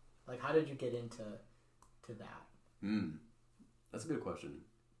like how did you get into that? That's a good question.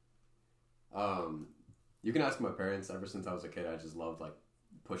 You can ask my parents. Ever since I was a kid, I just loved like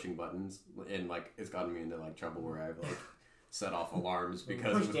pushing buttons, and like it's gotten me into like trouble where I've like set off alarms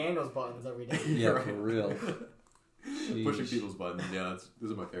because push Daniel's buttons every day. Yeah, right. For real. Pushing people's buttons. Yeah,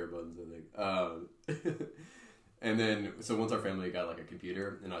 those are my favorite buttons, I think. And then, so once our family got like a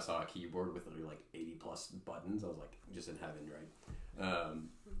computer, and I saw a keyboard with literally like 80 plus buttons, I was like, just in heaven, right?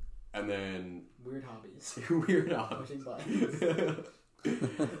 And then weird hobbies. Weird hobbies. Pushing buttons.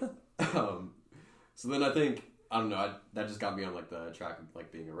 So then I think I don't know. That just got me on like the track of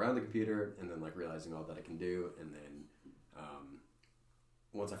like being around the computer, and then like realizing all that it can do, and then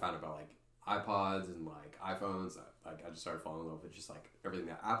once I found out about like iPods and like iPhones, I just started falling in love with just like everything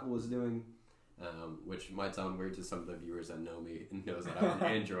that Apple was doing, which might sound weird to some of the viewers that know me and knows that I'm an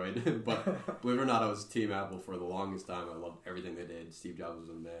Android, but believe it or not, I was Team Apple for the longest time. I loved everything they did. Steve Jobs was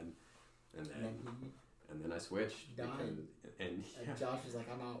the man, and then I switched. And Josh was like,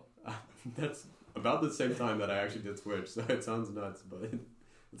 I'm out. That's about the same time that I actually did switch, so it sounds nuts, but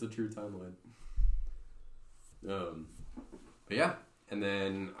it's a true timeline. But yeah. And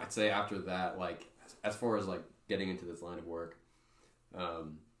then I'd say after that, like, as far as, like, getting into this line of work,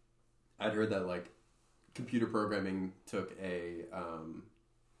 I'd heard that, like, computer programming took a,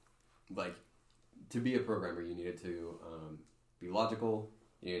 like, to be a programmer, you needed to be logical,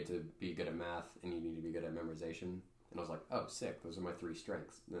 you needed to be good at math, and you needed to be good at memorization. And I was like, oh, sick, those are my 3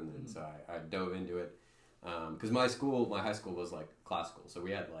 strengths. And then so I dove into it. Because my high school was, like, classical, so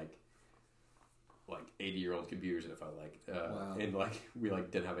we had, like 80-year-old computers, it felt like, wow. And like we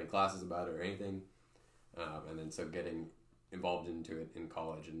like didn't have any classes about it or anything, and then so getting involved into it in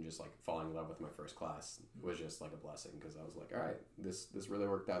college and just like falling in love with my first class was just like a blessing, because I was like, all right, this really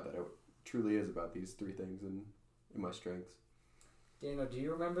worked out, that it truly is about these 3 things and my strengths. Daniel, do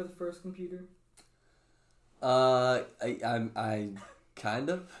you remember the first computer? I kind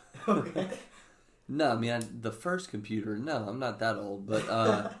of. Okay. No, I mean the first computer. No, I'm not that old,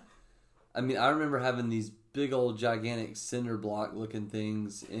 but. I mean, I remember having these big old gigantic cinder block looking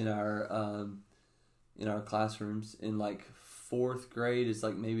things in our classrooms. In like 4th grade is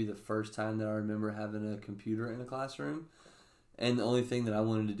like maybe the first time that I remember having a computer in a classroom, and the only thing that I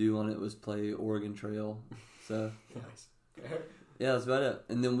wanted to do on it was play Oregon Trail. So nice. Yeah, that's about it.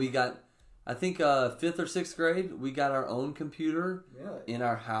 And then we got, I think 5th or 6th grade, we got our own computer in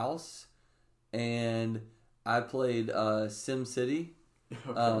our house, and I played SimCity.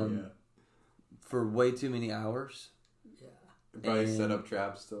 Okay, for way too many hours. Probably And- set up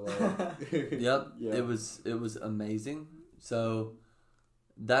traps to like. Yep. Yeah. It was amazing. So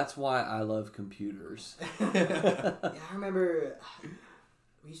that's why I love computers. Yeah, I remember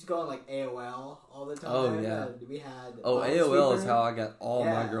we used to go on like AOL all the time. Oh, yeah. We had AOL is Minesweeper. how I got all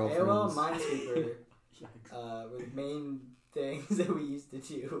my girlfriends. AOL and Minesweeper Yikes. were the main things that we used to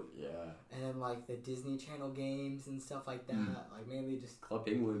do. Yeah. And then like the Disney Channel games and stuff like that. Like mainly just Club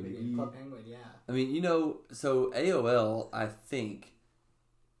Penguin, baby. Club Penguin, yeah. I mean, so AOL, I think,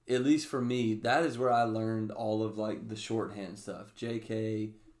 at least for me, that is where I learned all of like the shorthand stuff.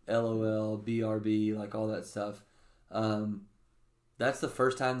 JK, LOL, BRB, like all that stuff. That's the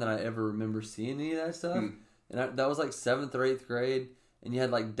first time that I ever remember seeing any of that stuff. And that was like 7th or 8th grade. And you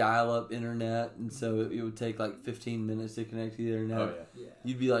had like dial-up internet. And so it would take like 15 minutes to connect to the internet. Oh, yeah.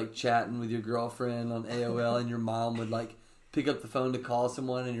 You'd be like chatting with your girlfriend on AOL. And your mom would like pick up the phone to call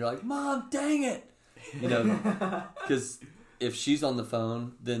someone. And you're like, Mom, dang it. You know, because if she's on the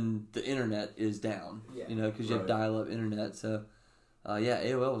phone, then the internet is down. Yeah. You know, because you have dial-up internet. So,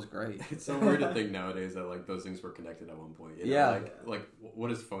 AOL was great. It's so weird to think nowadays that like those things were connected at one point. You know? Yeah. Like what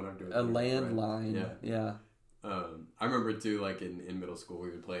does phone have to do with A internet, landline. right? Yeah. I remember too, like in middle school, we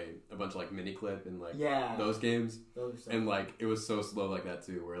would play a bunch of like mini clip and like those games, Those are so and like it was so slow like that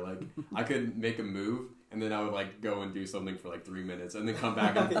too, where like I could make a move and then I would like go and do something for like 3 minutes and then come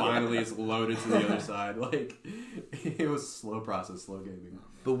back and finally it's loaded to the other side. Like it was slow process, slow gaming.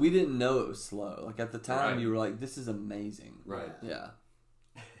 But we didn't know it was slow. Like at the time, Right. you were like, "This is amazing." Right. Yeah.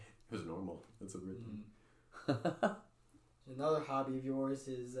 It was normal. That's a weird thing. Another hobby of yours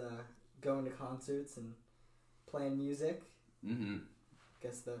is going to concerts and playing music. Mm-hmm.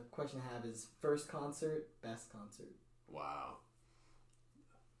 Guess the question I have is first concert, best concert. Wow.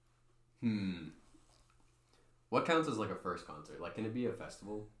 What counts as like a first concert? Like, can it be a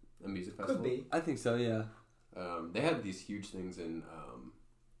festival, a music festival? Could be. I think so. Yeah. They had these huge things in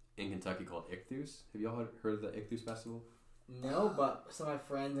Kentucky called Ichthus. Have y'all heard of the Ichthus festival? No, but some of my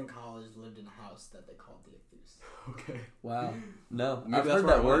friends in college lived in a house that they called the Ichthus. Okay. Wow. No, Maybe I've that's heard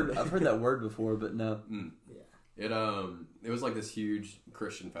where that I word. went. I've heard that word before, but no. Yeah. It was like this huge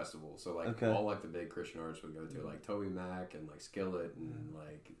Christian festival. So like Okay. all like the big Christian artists would go to, like Toby Mac and like Skillet and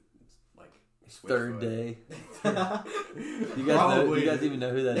like Third Switchfoot. Day. You guys know? Probably. You guys even know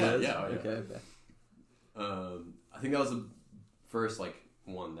who that is? Yeah, oh, yeah. Okay. I think that was the first like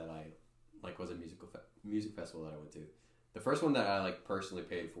one that I like was a music festival that I went to. The first one that I like personally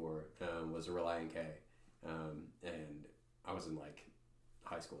paid for was a Reliant K, and I was in like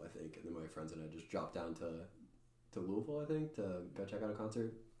high school, I think, and then my friends and I just dropped down to Louisville, I think, to go check out a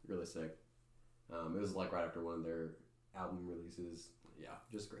concert. Really sick. It was like right after one of their album releases. Yeah,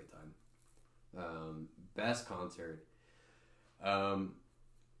 just a great time. Best concert.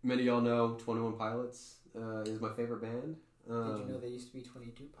 Many of y'all know 21 Pilots is my favorite band. Did you know there used to be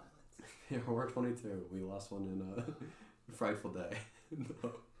 22 pilots? Yeah, we're 22. We lost one in a frightful day.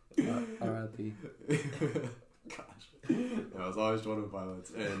 R.I.P. Gosh. No, it was always 21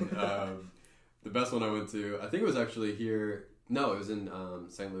 Pilots. And the best one I went to, I think it was actually here. No, it was in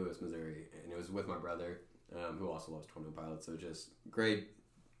St. Louis, Missouri. And it was with my brother, who also loves 21 Pilots. So just great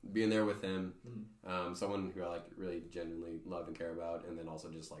being there with him. Someone who I like really genuinely love and care about. And then also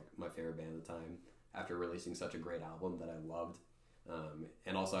just like my favorite band at the time after releasing such a great album that I loved.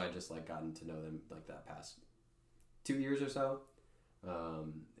 And also I just like gotten to know them like that past 2 years or so.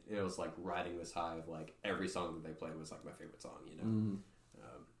 It was like riding this high of like every song that they played was like my favorite song, you know.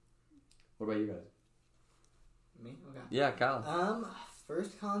 What about you guys? Me? Okay. Yeah, Kyle.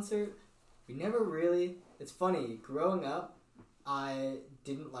 First concert, we never really. It's funny. Growing up, I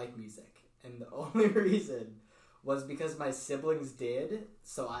didn't like music, and the only reason was because my siblings did.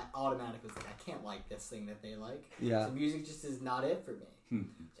 So I automatically was like, I can't like this thing that they like. Yeah. So music just is not it for me.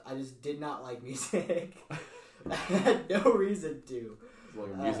 So I just did not like music. I had no reason to. It's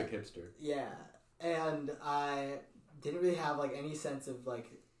like a music hipster. Yeah, and I didn't really have like any sense of like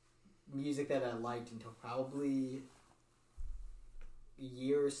music that I liked until probably a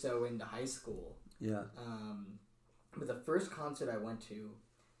year or so into high school. Yeah. But the first concert I went to,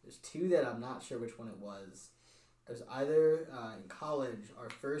 there's two that I'm not sure which one it was. It was either in college, our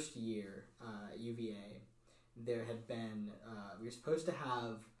first year at UVA. There had been we were supposed to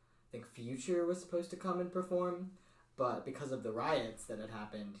have, I think Future was supposed to come and perform, but because of the riots that had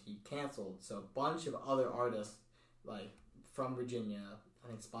happened, he canceled. So a bunch of other artists, like from Virginia, I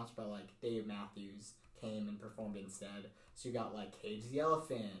think sponsored by like Dave Matthews, came and performed instead. So you got like Cage the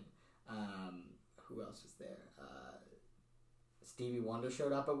Elephant. Who else was there? Stevie Wonder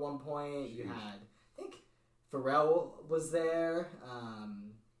showed up at one point. You had, I think, Pharrell was there.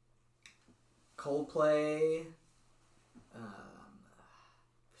 Coldplay.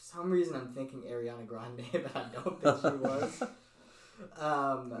 For some reason, I'm thinking Ariana Grande, but I don't think she was.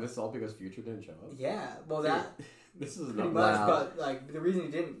 This is all because Future didn't show up? Yeah, well, Dude, that... This is pretty not much, Wow. but like the reason he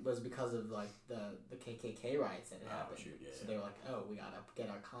didn't was because of like the KKK riots that had happened. Shoot, yeah, so they were like, "Oh, we gotta get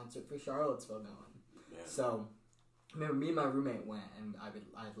our concert for Charlottesville going." Yeah. So, I remember me and my roommate went, and I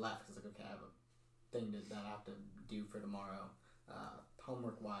had left because like, okay, I have a thing that I have to do for tomorrow,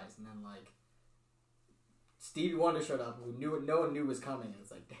 homework wise, and then like Stevie Wonder showed up, who no one knew was coming, and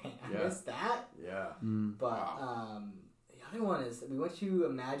it's like, dang, I missed that. Yeah. But Wow. the other one is we went to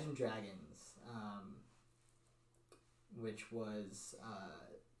Imagine Dragons. Which was I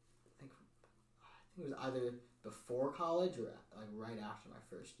think it was either before college or like right after my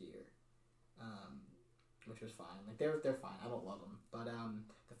first year, which was fine. Like they're fine. I don't love them, but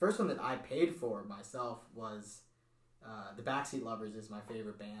the first one that I paid for myself was the Backseat Lovers is my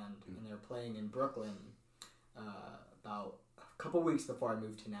favorite band, and they were playing in Brooklyn about a couple weeks before I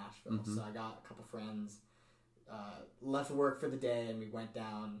moved to Nashville. Mm-hmm. So I got a couple friends, left work for the day, and we went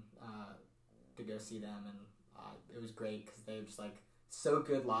down to go see them, and it was great because they were just like so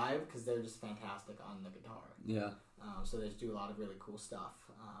good live because they're just fantastic on the guitar. Yeah. So they just do a lot of really cool stuff.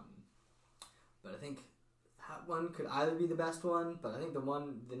 But I think that one could either be the best one, but I think the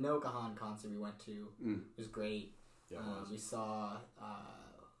No Kahan concert we went to was great. Yeah, we saw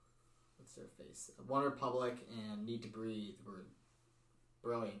what's their face? One Republic and Need to Breathe were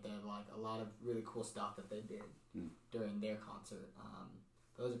brilliant. They have like a lot of really cool stuff that they did during their concert.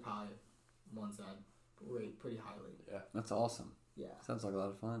 Those are probably ones that I'd rate pretty highly. Yeah. That's awesome. Yeah. Sounds like a lot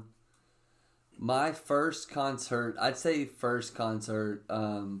of fun. My first concert, I'd say first concert,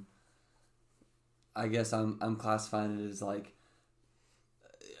 I guess I'm classifying it as like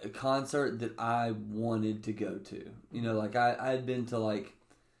a concert that I wanted to go to. You know, like I had been to like,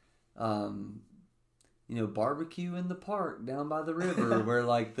 barbecue in the park down by the river where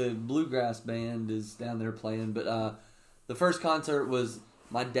like the bluegrass band is down there playing. But the first concert was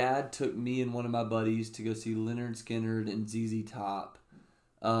my dad took me and one of my buddies to go see Leonard Skinner and ZZ Top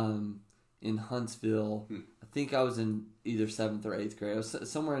in Huntsville. I think I was in either 7th or 8th grade. I was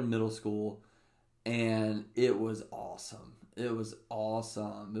somewhere in middle school, and it was awesome. It was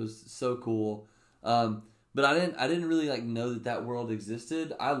awesome. It was so cool. But I didn't really like know that world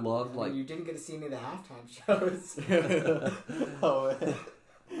existed. I loved like you didn't get to see any of the halftime shows. Oh,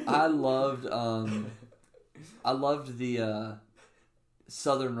 I loved the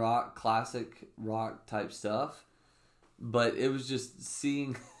Southern rock, classic rock type stuff, but it was just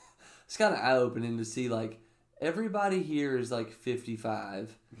seeing. It's kind of eye opening to see like everybody here is like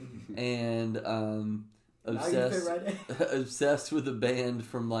 55 and obsessed with a band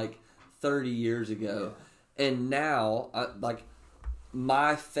from like 30 years ago. Yeah. And now, like,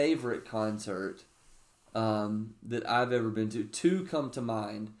 my favorite concert that I've ever been to, two come to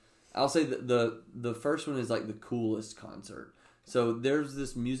mind. I'll say that the first one is like the coolest concert. So there's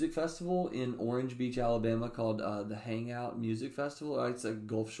this music festival in Orange Beach, Alabama called the Hangout Music Festival. It's like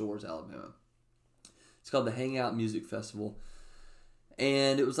Gulf Shores, Alabama. It's called the Hangout Music Festival.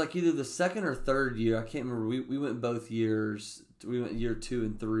 And it was like either the second or third year. I can't remember. We went both years. We went year 2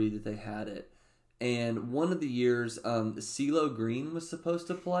 and 3 that they had it. And one of the years, CeeLo Green was supposed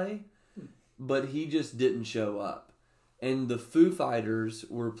to play, but he just didn't show up. And the Foo Fighters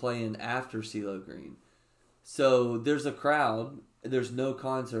were playing after CeeLo Green. So there's a crowd. There's no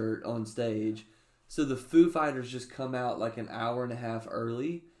concert on stage. So the Foo Fighters just come out like an hour and a half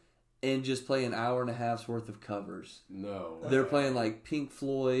early and just play an hour and a half's worth of covers. No. They're playing like Pink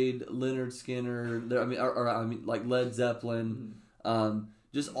Floyd, Leonard Skinner, like Led Zeppelin,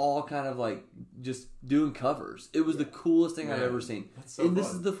 just all kind of like just doing covers. It was the coolest thing I've ever seen. So and this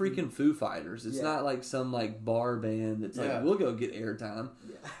fun. is the freaking Foo Fighters. It's not like some like bar band that's like, we'll go get airtime.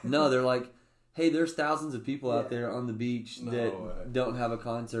 Yeah. No, they're like, hey, there's thousands of people out there on the beach that don't have a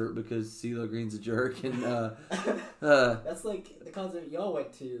concert because CeeLo Green's a jerk. And that's like the concert y'all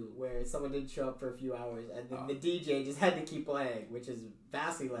went to where someone didn't show up for a few hours and then the DJ just had to keep playing, which is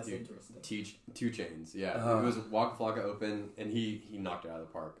vastly less interesting. 2 Chainz, yeah. It was Waka Flocka open, and he knocked it out of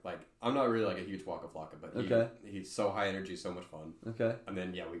the park. Like, I'm not really like a huge Waka Flocka, but he's so high energy, so much fun. Okay. And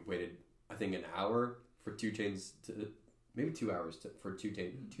then, we waited, I think, an hour for 2 Chainz to, maybe 2 hours for 2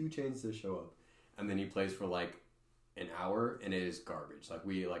 Chainz to show up. And then he plays for like an hour, and it is garbage. Like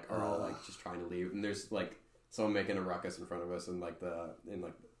we like are all like just trying to leave, and there's like someone making a ruckus in front of us in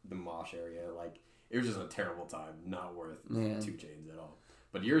the mosh area. Like it was just a terrible time, not worth 2 Chainz at all.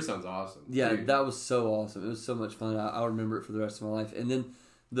 But yours sounds awesome. Yeah, dude. That was so awesome. It was so much fun. I'll remember it for the rest of my life. And then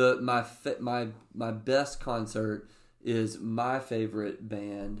my best concert is my favorite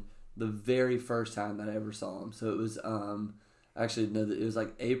band, the very first time that I ever saw him. So it was actually no, it was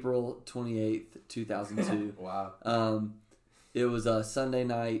like April 28th, 2002. Wow. It was a Sunday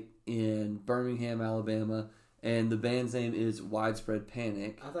night in Birmingham, Alabama, and the band's name is Widespread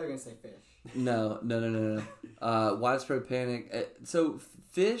Panic. I thought you were gonna say Fish. No. Widespread Panic. So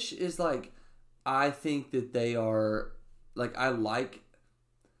Fish is like, I think that they are like, I like.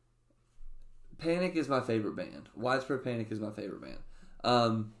 Panic is my favorite band. Widespread Panic is my favorite band.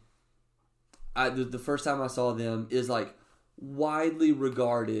 The first time I saw them is like widely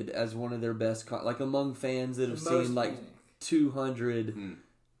regarded as one of their best, like among fans that have seen like 200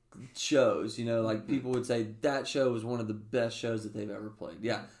 shows. You know, like people would say that show was one of the best shows that they've ever played.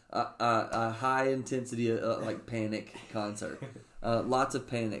 Yeah, a high intensity like Panic concert. Lots of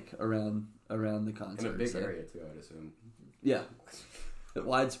Panic around the concert. In a big area too, I'd assume. Yeah.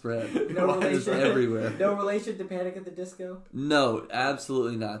 Widespread. No relation everywhere. No relation to Panic at the Disco? No,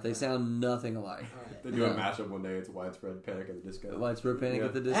 absolutely not. They sound nothing alike. Right. They do a mashup one day. It's Widespread Panic at the Disco. Widespread Panic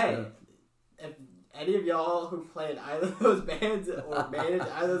at the Disco. Hey, if any of y'all who played either of those bands or managed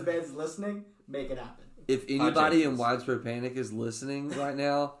either of those bands listening, make it happen. If anybody in Widespread Panic is listening right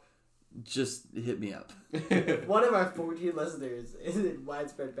now, just hit me up. One of our 14 listeners is in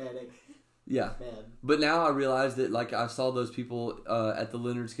Widespread Panic. Yeah, man. But now I realize that like I saw those people at the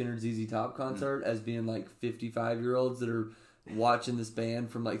Leonard Skinner ZZ Top concert as being like 55-year-olds that are watching this band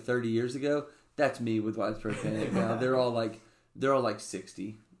from like 30 years ago. That's me with Widespread Panic now. They're all like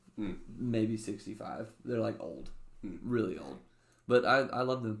 60, maybe 65. They're like old, really old. But I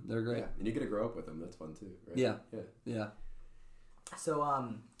love them. They're great. Yeah. And you get to grow up with them. That's fun too, right? Yeah. So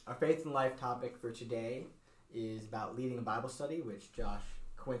our faith and life topic for today is about leading a Bible study, which Josh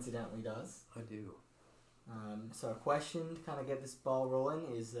coincidentally does. I do. So our question to kind of get this ball rolling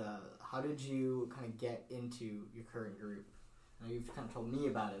is how did you kind of get into your current group? I know you've kind of told me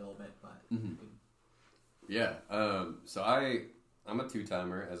about it a little bit, but yeah. So I'm a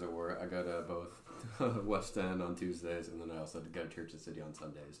two-timer, as it were. I go to both West End on Tuesdays, and then I also go to Church of the City on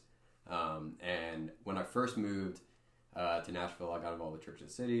Sundays. And when I first moved to Nashville, I got involved with Church of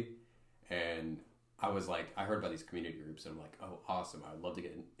the City, and I was like, I heard about these community groups, and I'm like, oh, awesome, I'd love to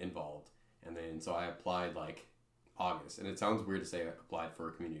get involved. And then, so I applied, like, August. And it sounds weird to say I applied for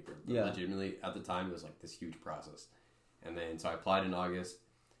a community group, but legitimately, at the time, it was, like, this huge process. And then, so I applied in August.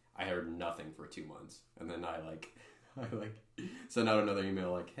 I heard nothing for 2 months. And then I sent out another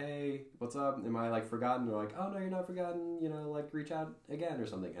email, like, hey, what's up? Am I, like, forgotten? They're like, oh, no, you're not forgotten. You know, like, reach out again or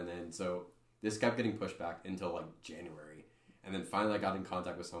something. And then, so this kept getting pushed back until, like, January. And then finally I got in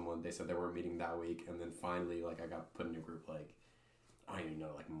contact with someone. They said they were meeting that week. And then finally, like, I got put in a group, like, I don't even know,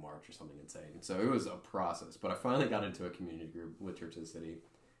 like March or something insane. So it was a process. But I finally got into a community group with Church of the City.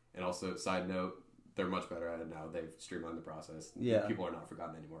 And also, side note, they're much better at it now. They've streamlined the process. Yeah. People are not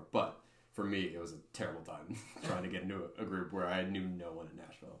forgotten anymore. But for me, it was a terrible time trying to get into a group where I knew no one in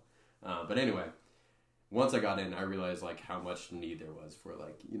Nashville. But anyway, once I got in, I realized, like, how much need there was for,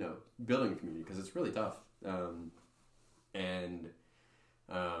 like, you know, building a community. Because it's really tough. And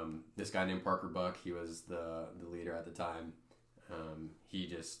this guy named Parker Buck, he was the leader at the time. He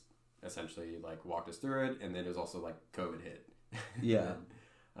just essentially like walked us through it, and then it was also like COVID hit. Yeah.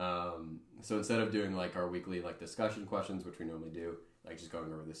 So instead of doing like our weekly like discussion questions, which we normally do, like just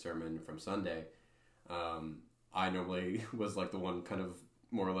going over the sermon from Sunday, I normally was like the one kind of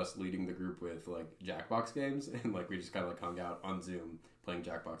more or less leading the group with like Jackbox games, and like we just kind of like hung out on Zoom playing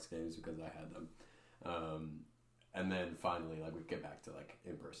Jackbox games because I had them. And then finally, like, we get back to, like,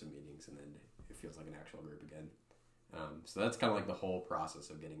 in-person meetings, and then it feels like an actual group again. So that's kind of, like, the whole process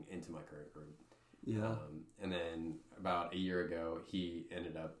of getting into my current group. Yeah. And then about a year ago, he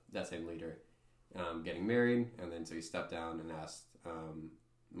ended up, that same leader, getting married, and then so he stepped down and asked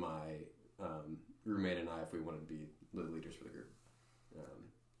my roommate and I if we wanted to be the leaders for the group.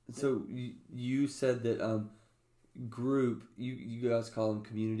 So you said that group, you guys call them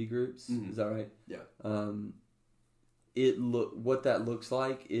community groups, is that right? Yeah. What that looks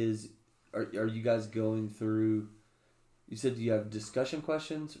like is, are you guys going through, you said you have discussion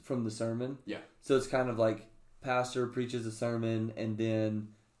questions from the sermon? Yeah. So it's kind of like pastor preaches a sermon, and then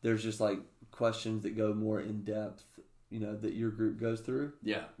there's just like questions that go more in depth, you know, that your group goes through?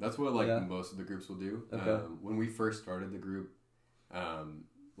 Yeah, that's what most of the groups will do. Okay. When we first started the group,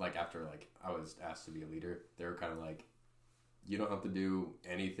 like after like I was asked to be a leader, they were kind of like, you don't have to do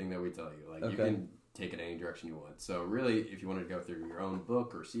anything that we tell you. Like you can take it any direction you want. So really, if you wanted to go through your own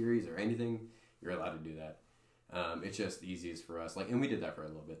book or series or anything, you're allowed to do that. It's just easiest for us, like, and we did that for a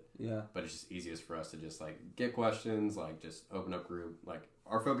little bit. Yeah. But it's just easiest for us to just like get questions, like just open up group. Like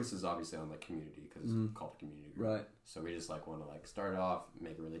our focus is obviously on like community because it's called a community group. Right. So we just like want to like start off,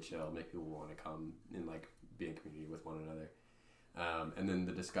 make it really chill, make people want to come and like be in community with one another. And then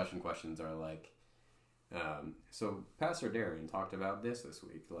the discussion questions are like, so Pastor Darian talked about this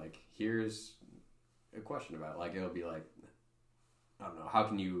week. Like, here's a question about it. Like, it'll be like, I don't know, how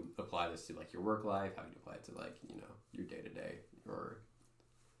can you apply this to like your work life? How can you apply it to like, you know, your day to day or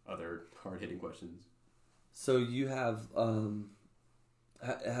other hard hitting questions? So you have,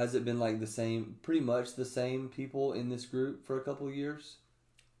 has it been like pretty much the same people in this group for a couple of years?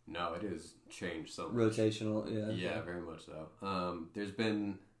 No, it has changed so much. Rotational, yeah. Yeah, very much so. There's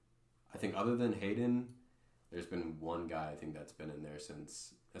been, I think other than Hayden, there's been one guy I think that's been in there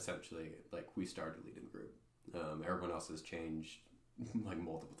since essentially like we started leading the group. Everyone else has changed like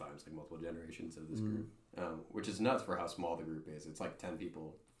multiple times, like multiple generations of this group, which is nuts for how small the group is. It's like 10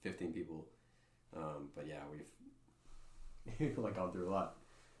 people, 15 people. But yeah, we've like gone through a lot.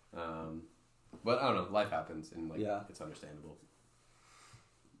 But I don't know, life happens and like it's understandable.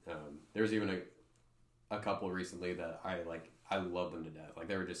 There was even a couple recently that I love them to death. Like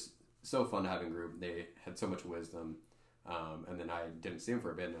they were just so fun to have in group. They had so much wisdom. And then I didn't see him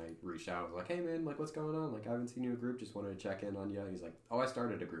for a bit and I reached out. I was like, hey man, like what's going on? Like I haven't seen you in a group, just wanted to check in on you. And he's like, oh, I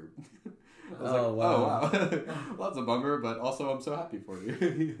started a group. I was wow. Oh wow. Well, that's a bummer, but also I'm so happy for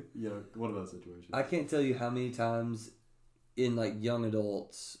you. You know, one of those situations. I can't tell you how many times in like young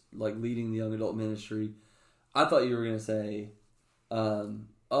adults, like leading the young adult ministry, I thought you were going to say,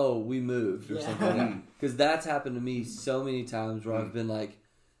 oh, we moved or something like that. Because that's happened to me so many times where I've been like,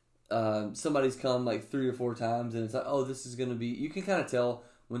 somebody's come like 3 or 4 times and it's like, oh, this is going to be, you can kind of tell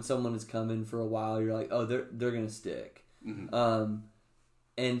when someone is coming for a while, you're like, oh, they're going to stick.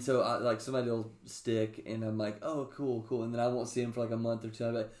 And so like somebody will stick and I'm like, oh, cool. And then I won't see him for like a month or two.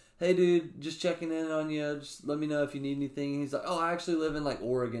 I'm like, hey dude, just checking in on you. Just let me know if you need anything. And he's like, oh, I actually live in like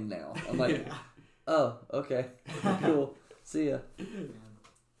Oregon now. I'm like, oh, okay, cool. See ya.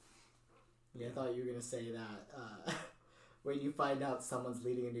 Yeah, I thought you were going to say that when you find out someone's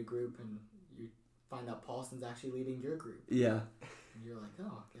leading a new group and you find out Paulson's actually leading your group. Yeah. And you're like,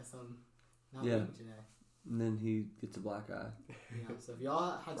 oh, I guess I'm not leading today. And then he gets a black eye. Yeah, so if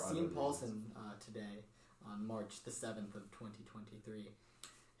y'all have seen Paulson today on March the 7th of 2023,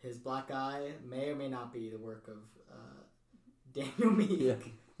 his black eye may or may not be the work of Daniel Meek.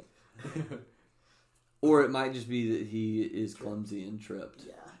 Yeah. Or it might just be that he is clumsy and tripped.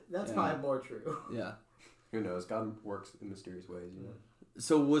 Yeah, that's probably more true. Yeah. Who knows? God works in mysterious ways, you know.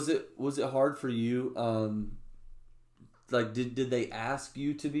 So was it hard for you? Like, did they ask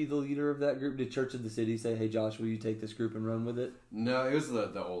you to be the leader of that group? Did Church of the City say, "Hey, Josh, will you take this group and run with it"? No, it was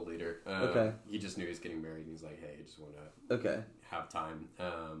the old leader. Okay. He just knew he was getting married, and he's like, "Hey, I just want to have time."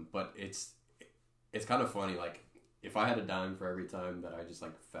 But it's kind of funny. Like, if I had a dime for every time that I just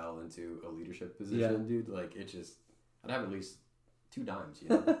like fell into a leadership position, dude, like I'd have at least 2 dimes. You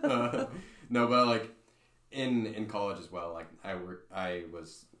know? No, but like in college as well. Like I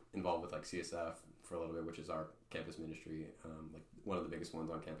was involved with like CSF for a little bit, which is our campus ministry, like one of the biggest ones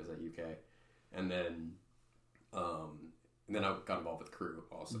on campus at UK, and then I got involved with crew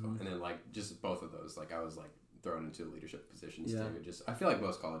also, and then like just both of those, like I was like thrown into leadership positions too. Just I feel like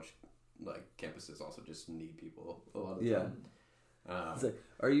most college like campuses also just need people a lot of the time. It's like,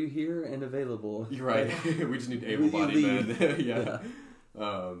 are you here and available? You're right. We just need able-bodied men.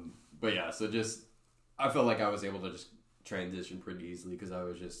 But yeah, so just I felt like I was able to just transition pretty easily because I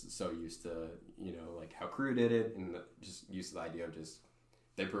was just so used to, you know, like how crew did it and just used to the idea of just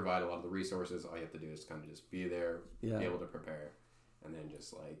they provide a lot of the resources. All you have to do is kind of just be there, be able to prepare, and then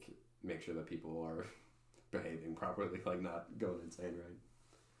just like make sure that people are behaving properly, like not going insane, right?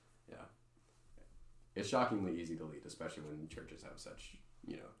 Yeah. It's shockingly easy to lead, especially when churches have such,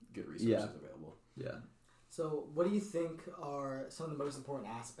 you know, good resources available. Yeah. So what do you think are some of the most important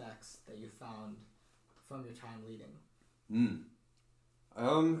aspects that you found from your time leading?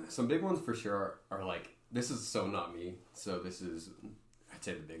 Some big ones for sure are like, this is so not me. So this is, I'd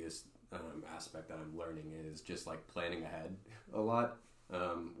say the biggest aspect that I'm learning is just like planning ahead a lot.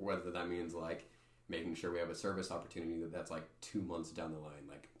 Whether that means like making sure we have a service opportunity that's like 2 months down the line.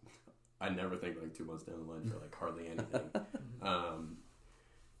 Like I never think like 2 months down the line for like hardly anything.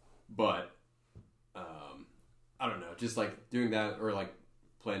 But I don't know, just like doing that or like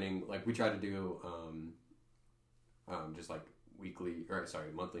planning, like we try to do just like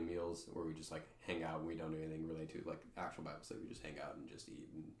monthly meals where we just like hang out and we don't do anything related to like actual Bible study. We just hang out and just eat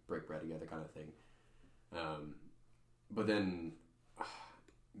and break bread together kind of thing. But then,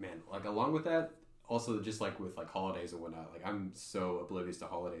 man, like along with that, also just like with like holidays and whatnot, like I'm so oblivious to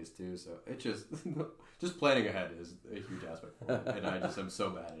holidays too. So it just planning ahead is a huge aspect for me, and I'm so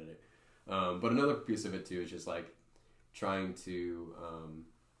bad at it. But another piece of it too is just like trying to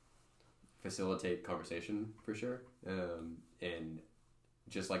facilitate conversation for sure, and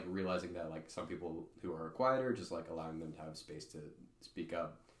just like realizing that like some people who are quieter, just like allowing them to have space to speak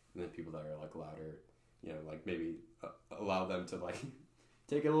up, and then people that are like louder, like maybe allow them to like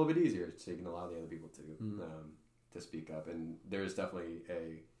take it a little bit easier, so you can allow the other people to speak up. And there's definitely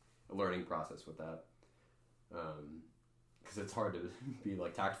a learning process with that, because it's hard to be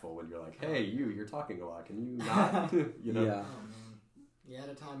like tactful when you're like, hey, you're talking a lot, can you not? Yeah. Oh, man. You had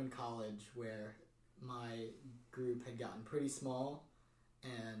a time in college where my group had gotten pretty small,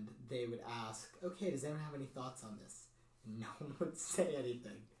 and they would ask, okay, does anyone have any thoughts on this? And no one would say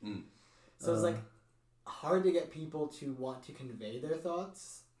anything. So it's like hard to get people to want to convey their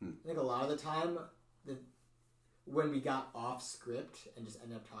thoughts. I think a lot of the time, when we got off script and just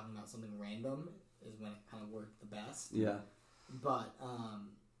ended up talking about something random is when it kind of worked the best. Yeah. But I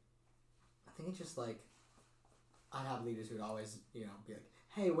think it's just like, I'd have leaders who would always, be like,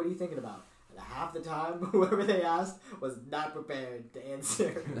 hey, what are you thinking about? And half the time, whoever they asked was not prepared to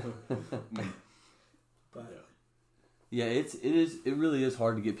answer. But yeah, it really is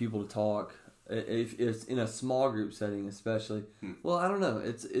hard to get people to talk. If it's in a small group setting, especially. Well, I don't know.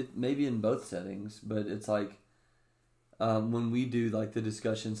 It maybe in both settings, but it's like when we do like the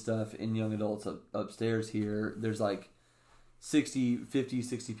discussion stuff in young adults upstairs here, there's like 60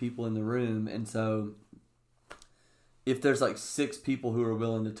 people in the room, and so if there's like 6 people who are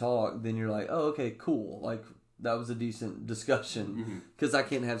willing to talk, then you're like, oh, okay, cool. Like, that was a decent discussion. Because I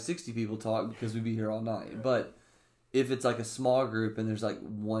can't have 60 people talk because we'd be here all night. But if it's like a small group and there's like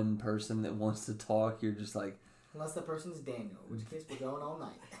one person that wants to talk, you're just like... Unless the person's Daniel, in which case we're going all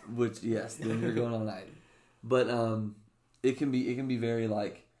night. Which, yes, then you're going all night. But it can be very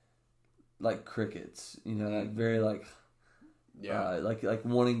like crickets, like very like... Yeah. Like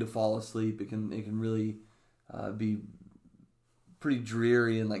wanting to fall asleep. It can really... be pretty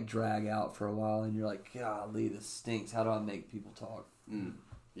dreary and like drag out for a while, and you're like, golly, this stinks. How do I make people talk?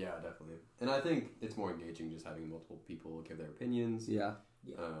 Yeah, definitely. And I think it's more engaging just having multiple people give their opinions. Yeah.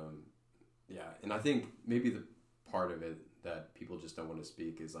 And I think maybe the part of it that people just don't want to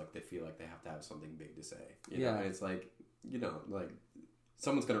speak is like they feel like they have to have something big to say. You know? And it's like, like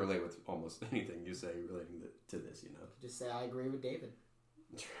someone's going to relate with almost anything you say relating to this, Just say, I agree with David.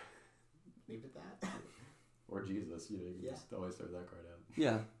 Leave it at that. Or Jesus, you just always throw that card out.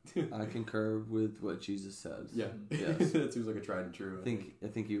 Yeah, I concur with what Jesus says. Yeah, yes. It seems like a tried and true. I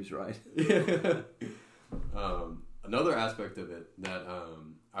think he was right. Another aspect of it that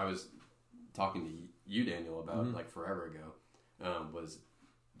I was talking to you, Daniel, about like forever ago, was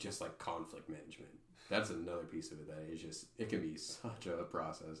just like conflict management. That's another piece of it that is just, it can be such a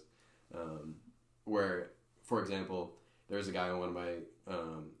process. Where, for example, there's a guy in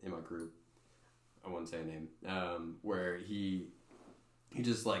in my group. I won't say a name, where he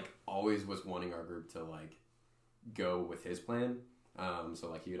just like always was wanting our group to like go with his plan. So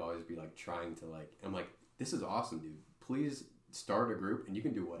like he would always be like trying to like, I'm like, this is awesome, dude. Please start a group and you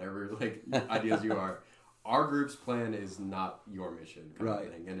can do whatever like ideas you are. Our group's plan is not your mission, kind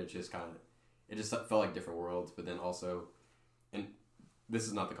of thing. And it just felt like different worlds. But then also, and this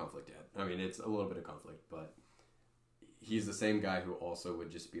is not the conflict yet. I mean, it's a little bit of conflict, but he's the same guy who also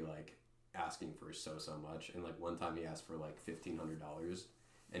would just be like asking for so much. And like one time he asked for like $1,500,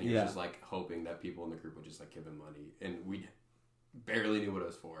 and he was just like hoping that people in the group would just like give him money, and we barely knew what it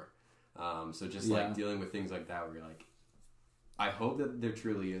was for. So just like dealing with things like that where you're like, I hope that there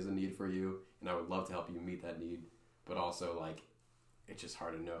truly is a need for you, and I would love to help you meet that need, but also like it's just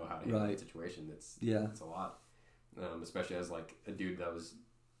hard to know how to handle that situation. It's a lot, especially as like a dude I was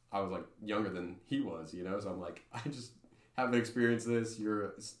like younger than he was, so I'm like, I just haven't experienced this.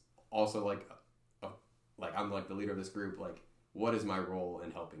 You're also like I'm like the leader of this group. Like, what is my role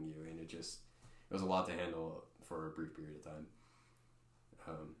in helping you? And it was a lot to handle for a brief period of time.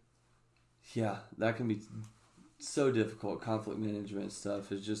 That can be so difficult. Conflict management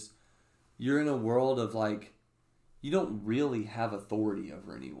stuff is just, you're in a world of like, you don't really have authority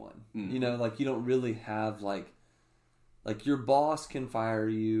over anyone. Like you don't really have like your boss can fire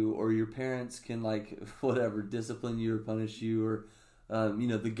you, or your parents can like whatever discipline you or punish you, or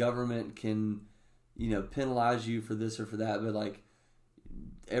the government can penalize you for this or for that. But like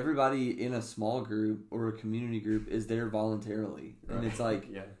everybody in a small group or a community group is there voluntarily, and it's like,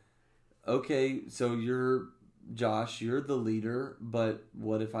 okay, so you're Josh, you're the leader, but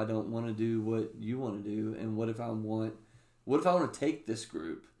what if I don't want to do what you want to do, and what if I want to take this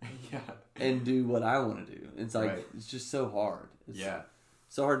group and do what I want to do? It's like it's just so hard. It's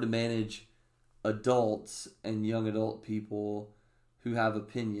so hard to manage adults and young adult people who have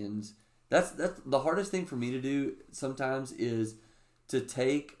opinions, That's the hardest thing for me to do sometimes is to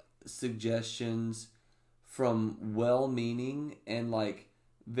take suggestions from well-meaning and like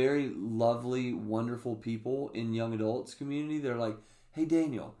very lovely, wonderful people in young adults community. They're like, "Hey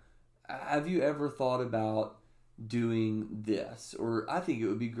Daniel, have you ever thought about doing this?" Or "I think it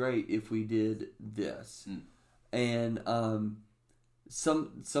would be great if we did this." And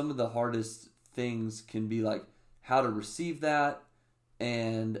some of the hardest things can be like how to receive that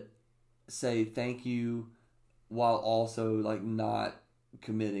and say thank you while also like not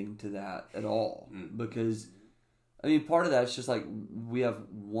committing to that at all. Because I mean, part of that's just like we have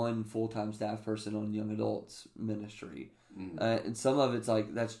one full-time staff person on young adults ministry. And some of it's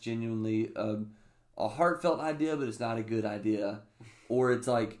like that's genuinely a heartfelt idea, but it's not a good idea. Or it's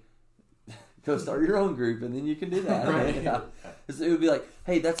like, go start your own group and then you can do that. Right. Yeah. So it would be like,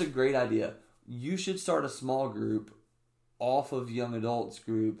 hey, that's a great idea. You should start a small group off of young adults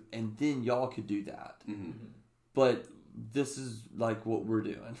group and then y'all could do that. But this is like what we're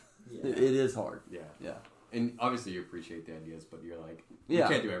doing. Yeah. It is hard. Yeah. And obviously you appreciate the ideas, but you're like, we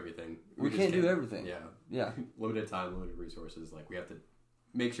can't do everything. We can't do everything. Yeah. Limited time, limited resources. Like we have to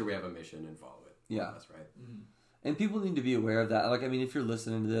make sure we have a mission and follow it. Yeah. That's right. And people need to be aware of that. Like, I mean, if you're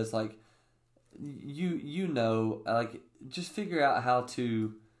listening to this, like, you know, like, just figure out how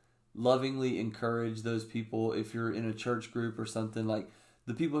to lovingly encourage those people. If you're in a church group or something, like,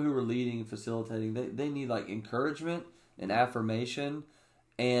 the people who are leading and facilitating, they need, like, encouragement and affirmation.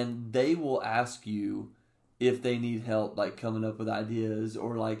 And they will ask you if they need help, like, coming up with ideas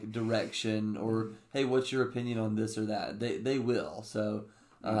or, like, direction or, hey, what's your opinion on this or that? They will. So,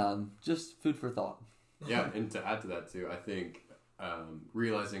 just food for thought. Yeah, and to add to that too, I think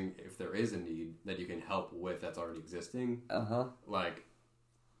realizing if there is a need that you can help with that's already existing. Like,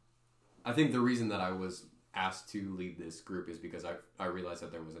 I think the reason that I was asked to lead this group is because I realized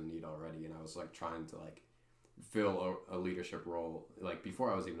that there was a need already, and I was like trying to like fill a leadership role like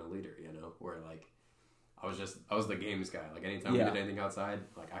before I was even a leader, you know, where like I was the games guy. Like anytime we did anything outside,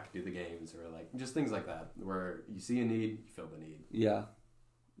 like I could do the games or like just things like that where you see a need, you fill the need. Yeah.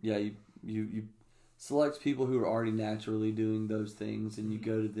 You select people who are already naturally doing those things, and you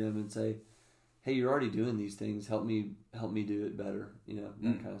go to them and say, "Hey, you're already doing these things. Help me do it better." You know,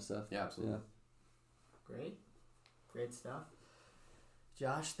 that kind of stuff. Yeah, absolutely. Yeah. Great stuff.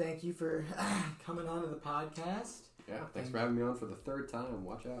 Josh, thank you for coming on to the podcast. Yeah, thanks for having me on for the third time.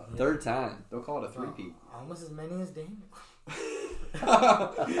 Watch out. Yeah. Third time. Don't call it a three-peat. Almost as many as Daniel.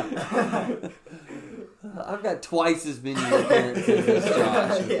 I've got twice as many appearances as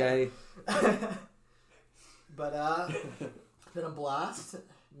Josh, okay? But it's been a blast.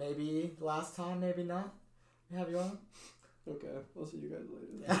 Maybe last time, maybe not. Have you on? Okay, I'll see you guys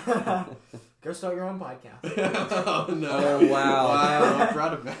later. Go start your own podcast. Oh no! Oh wow! I'm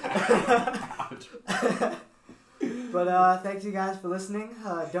proud of that. But thank you guys for listening.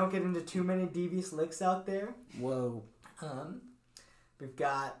 Don't get into too many devious licks out there. Whoa. We've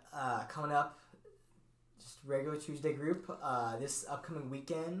got coming up just regular Tuesday group. This upcoming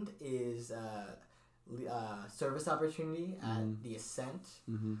weekend is service opportunity at the Ascent.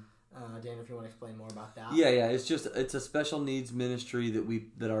 Dan, if you want to explain more about that. Yeah. It's a special needs ministry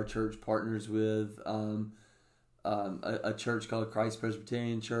that our church partners with. A church called Christ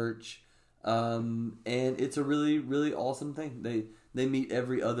Presbyterian Church. And it's a really, really awesome thing. They meet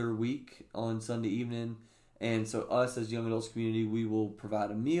every other week on Sunday evening. And so us as young adults community, we will provide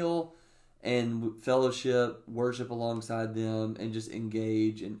a meal and fellowship, worship alongside them, and just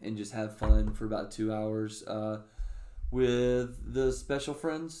engage and just have fun for about 2 hours with the special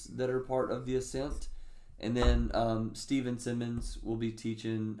friends that are part of the Ascent. And then Stephen Simmons will be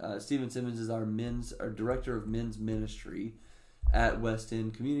teaching. Stephen Simmons is our director of men's ministry at West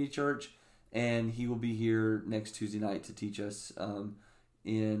End Community Church. And he will be here next Tuesday night to teach us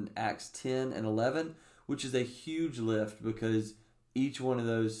in Acts 10 and 11, which is a huge lift because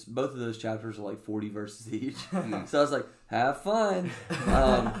both of those chapters are like 40 verses each. So I was like, have fun.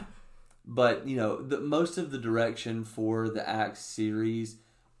 But, you know, most of the direction for the Acts series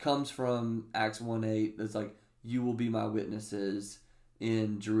comes from Acts 1:8. That's like, you will be my witnesses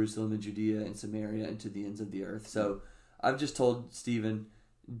in Jerusalem and Judea and Samaria and to the ends of the earth. So I've just told Stephen,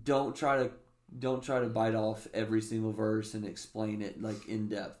 don't try to bite off every single verse and explain it like in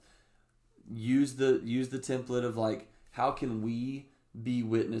depth. Use the template of like, how can we be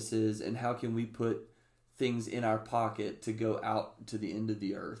witnesses and how can we put things in our pocket to go out to the end of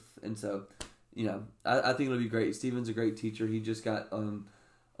the earth. And so, you know, I think it'll be great. Stephen's a great teacher. He just got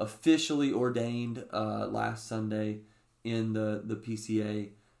officially ordained last Sunday in the PCA,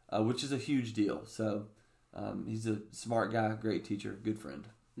 which is a huge deal. So he's a smart guy, great teacher, good friend.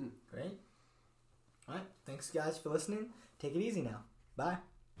 Great. All right. Thanks, guys, for listening. Take it easy now. Bye.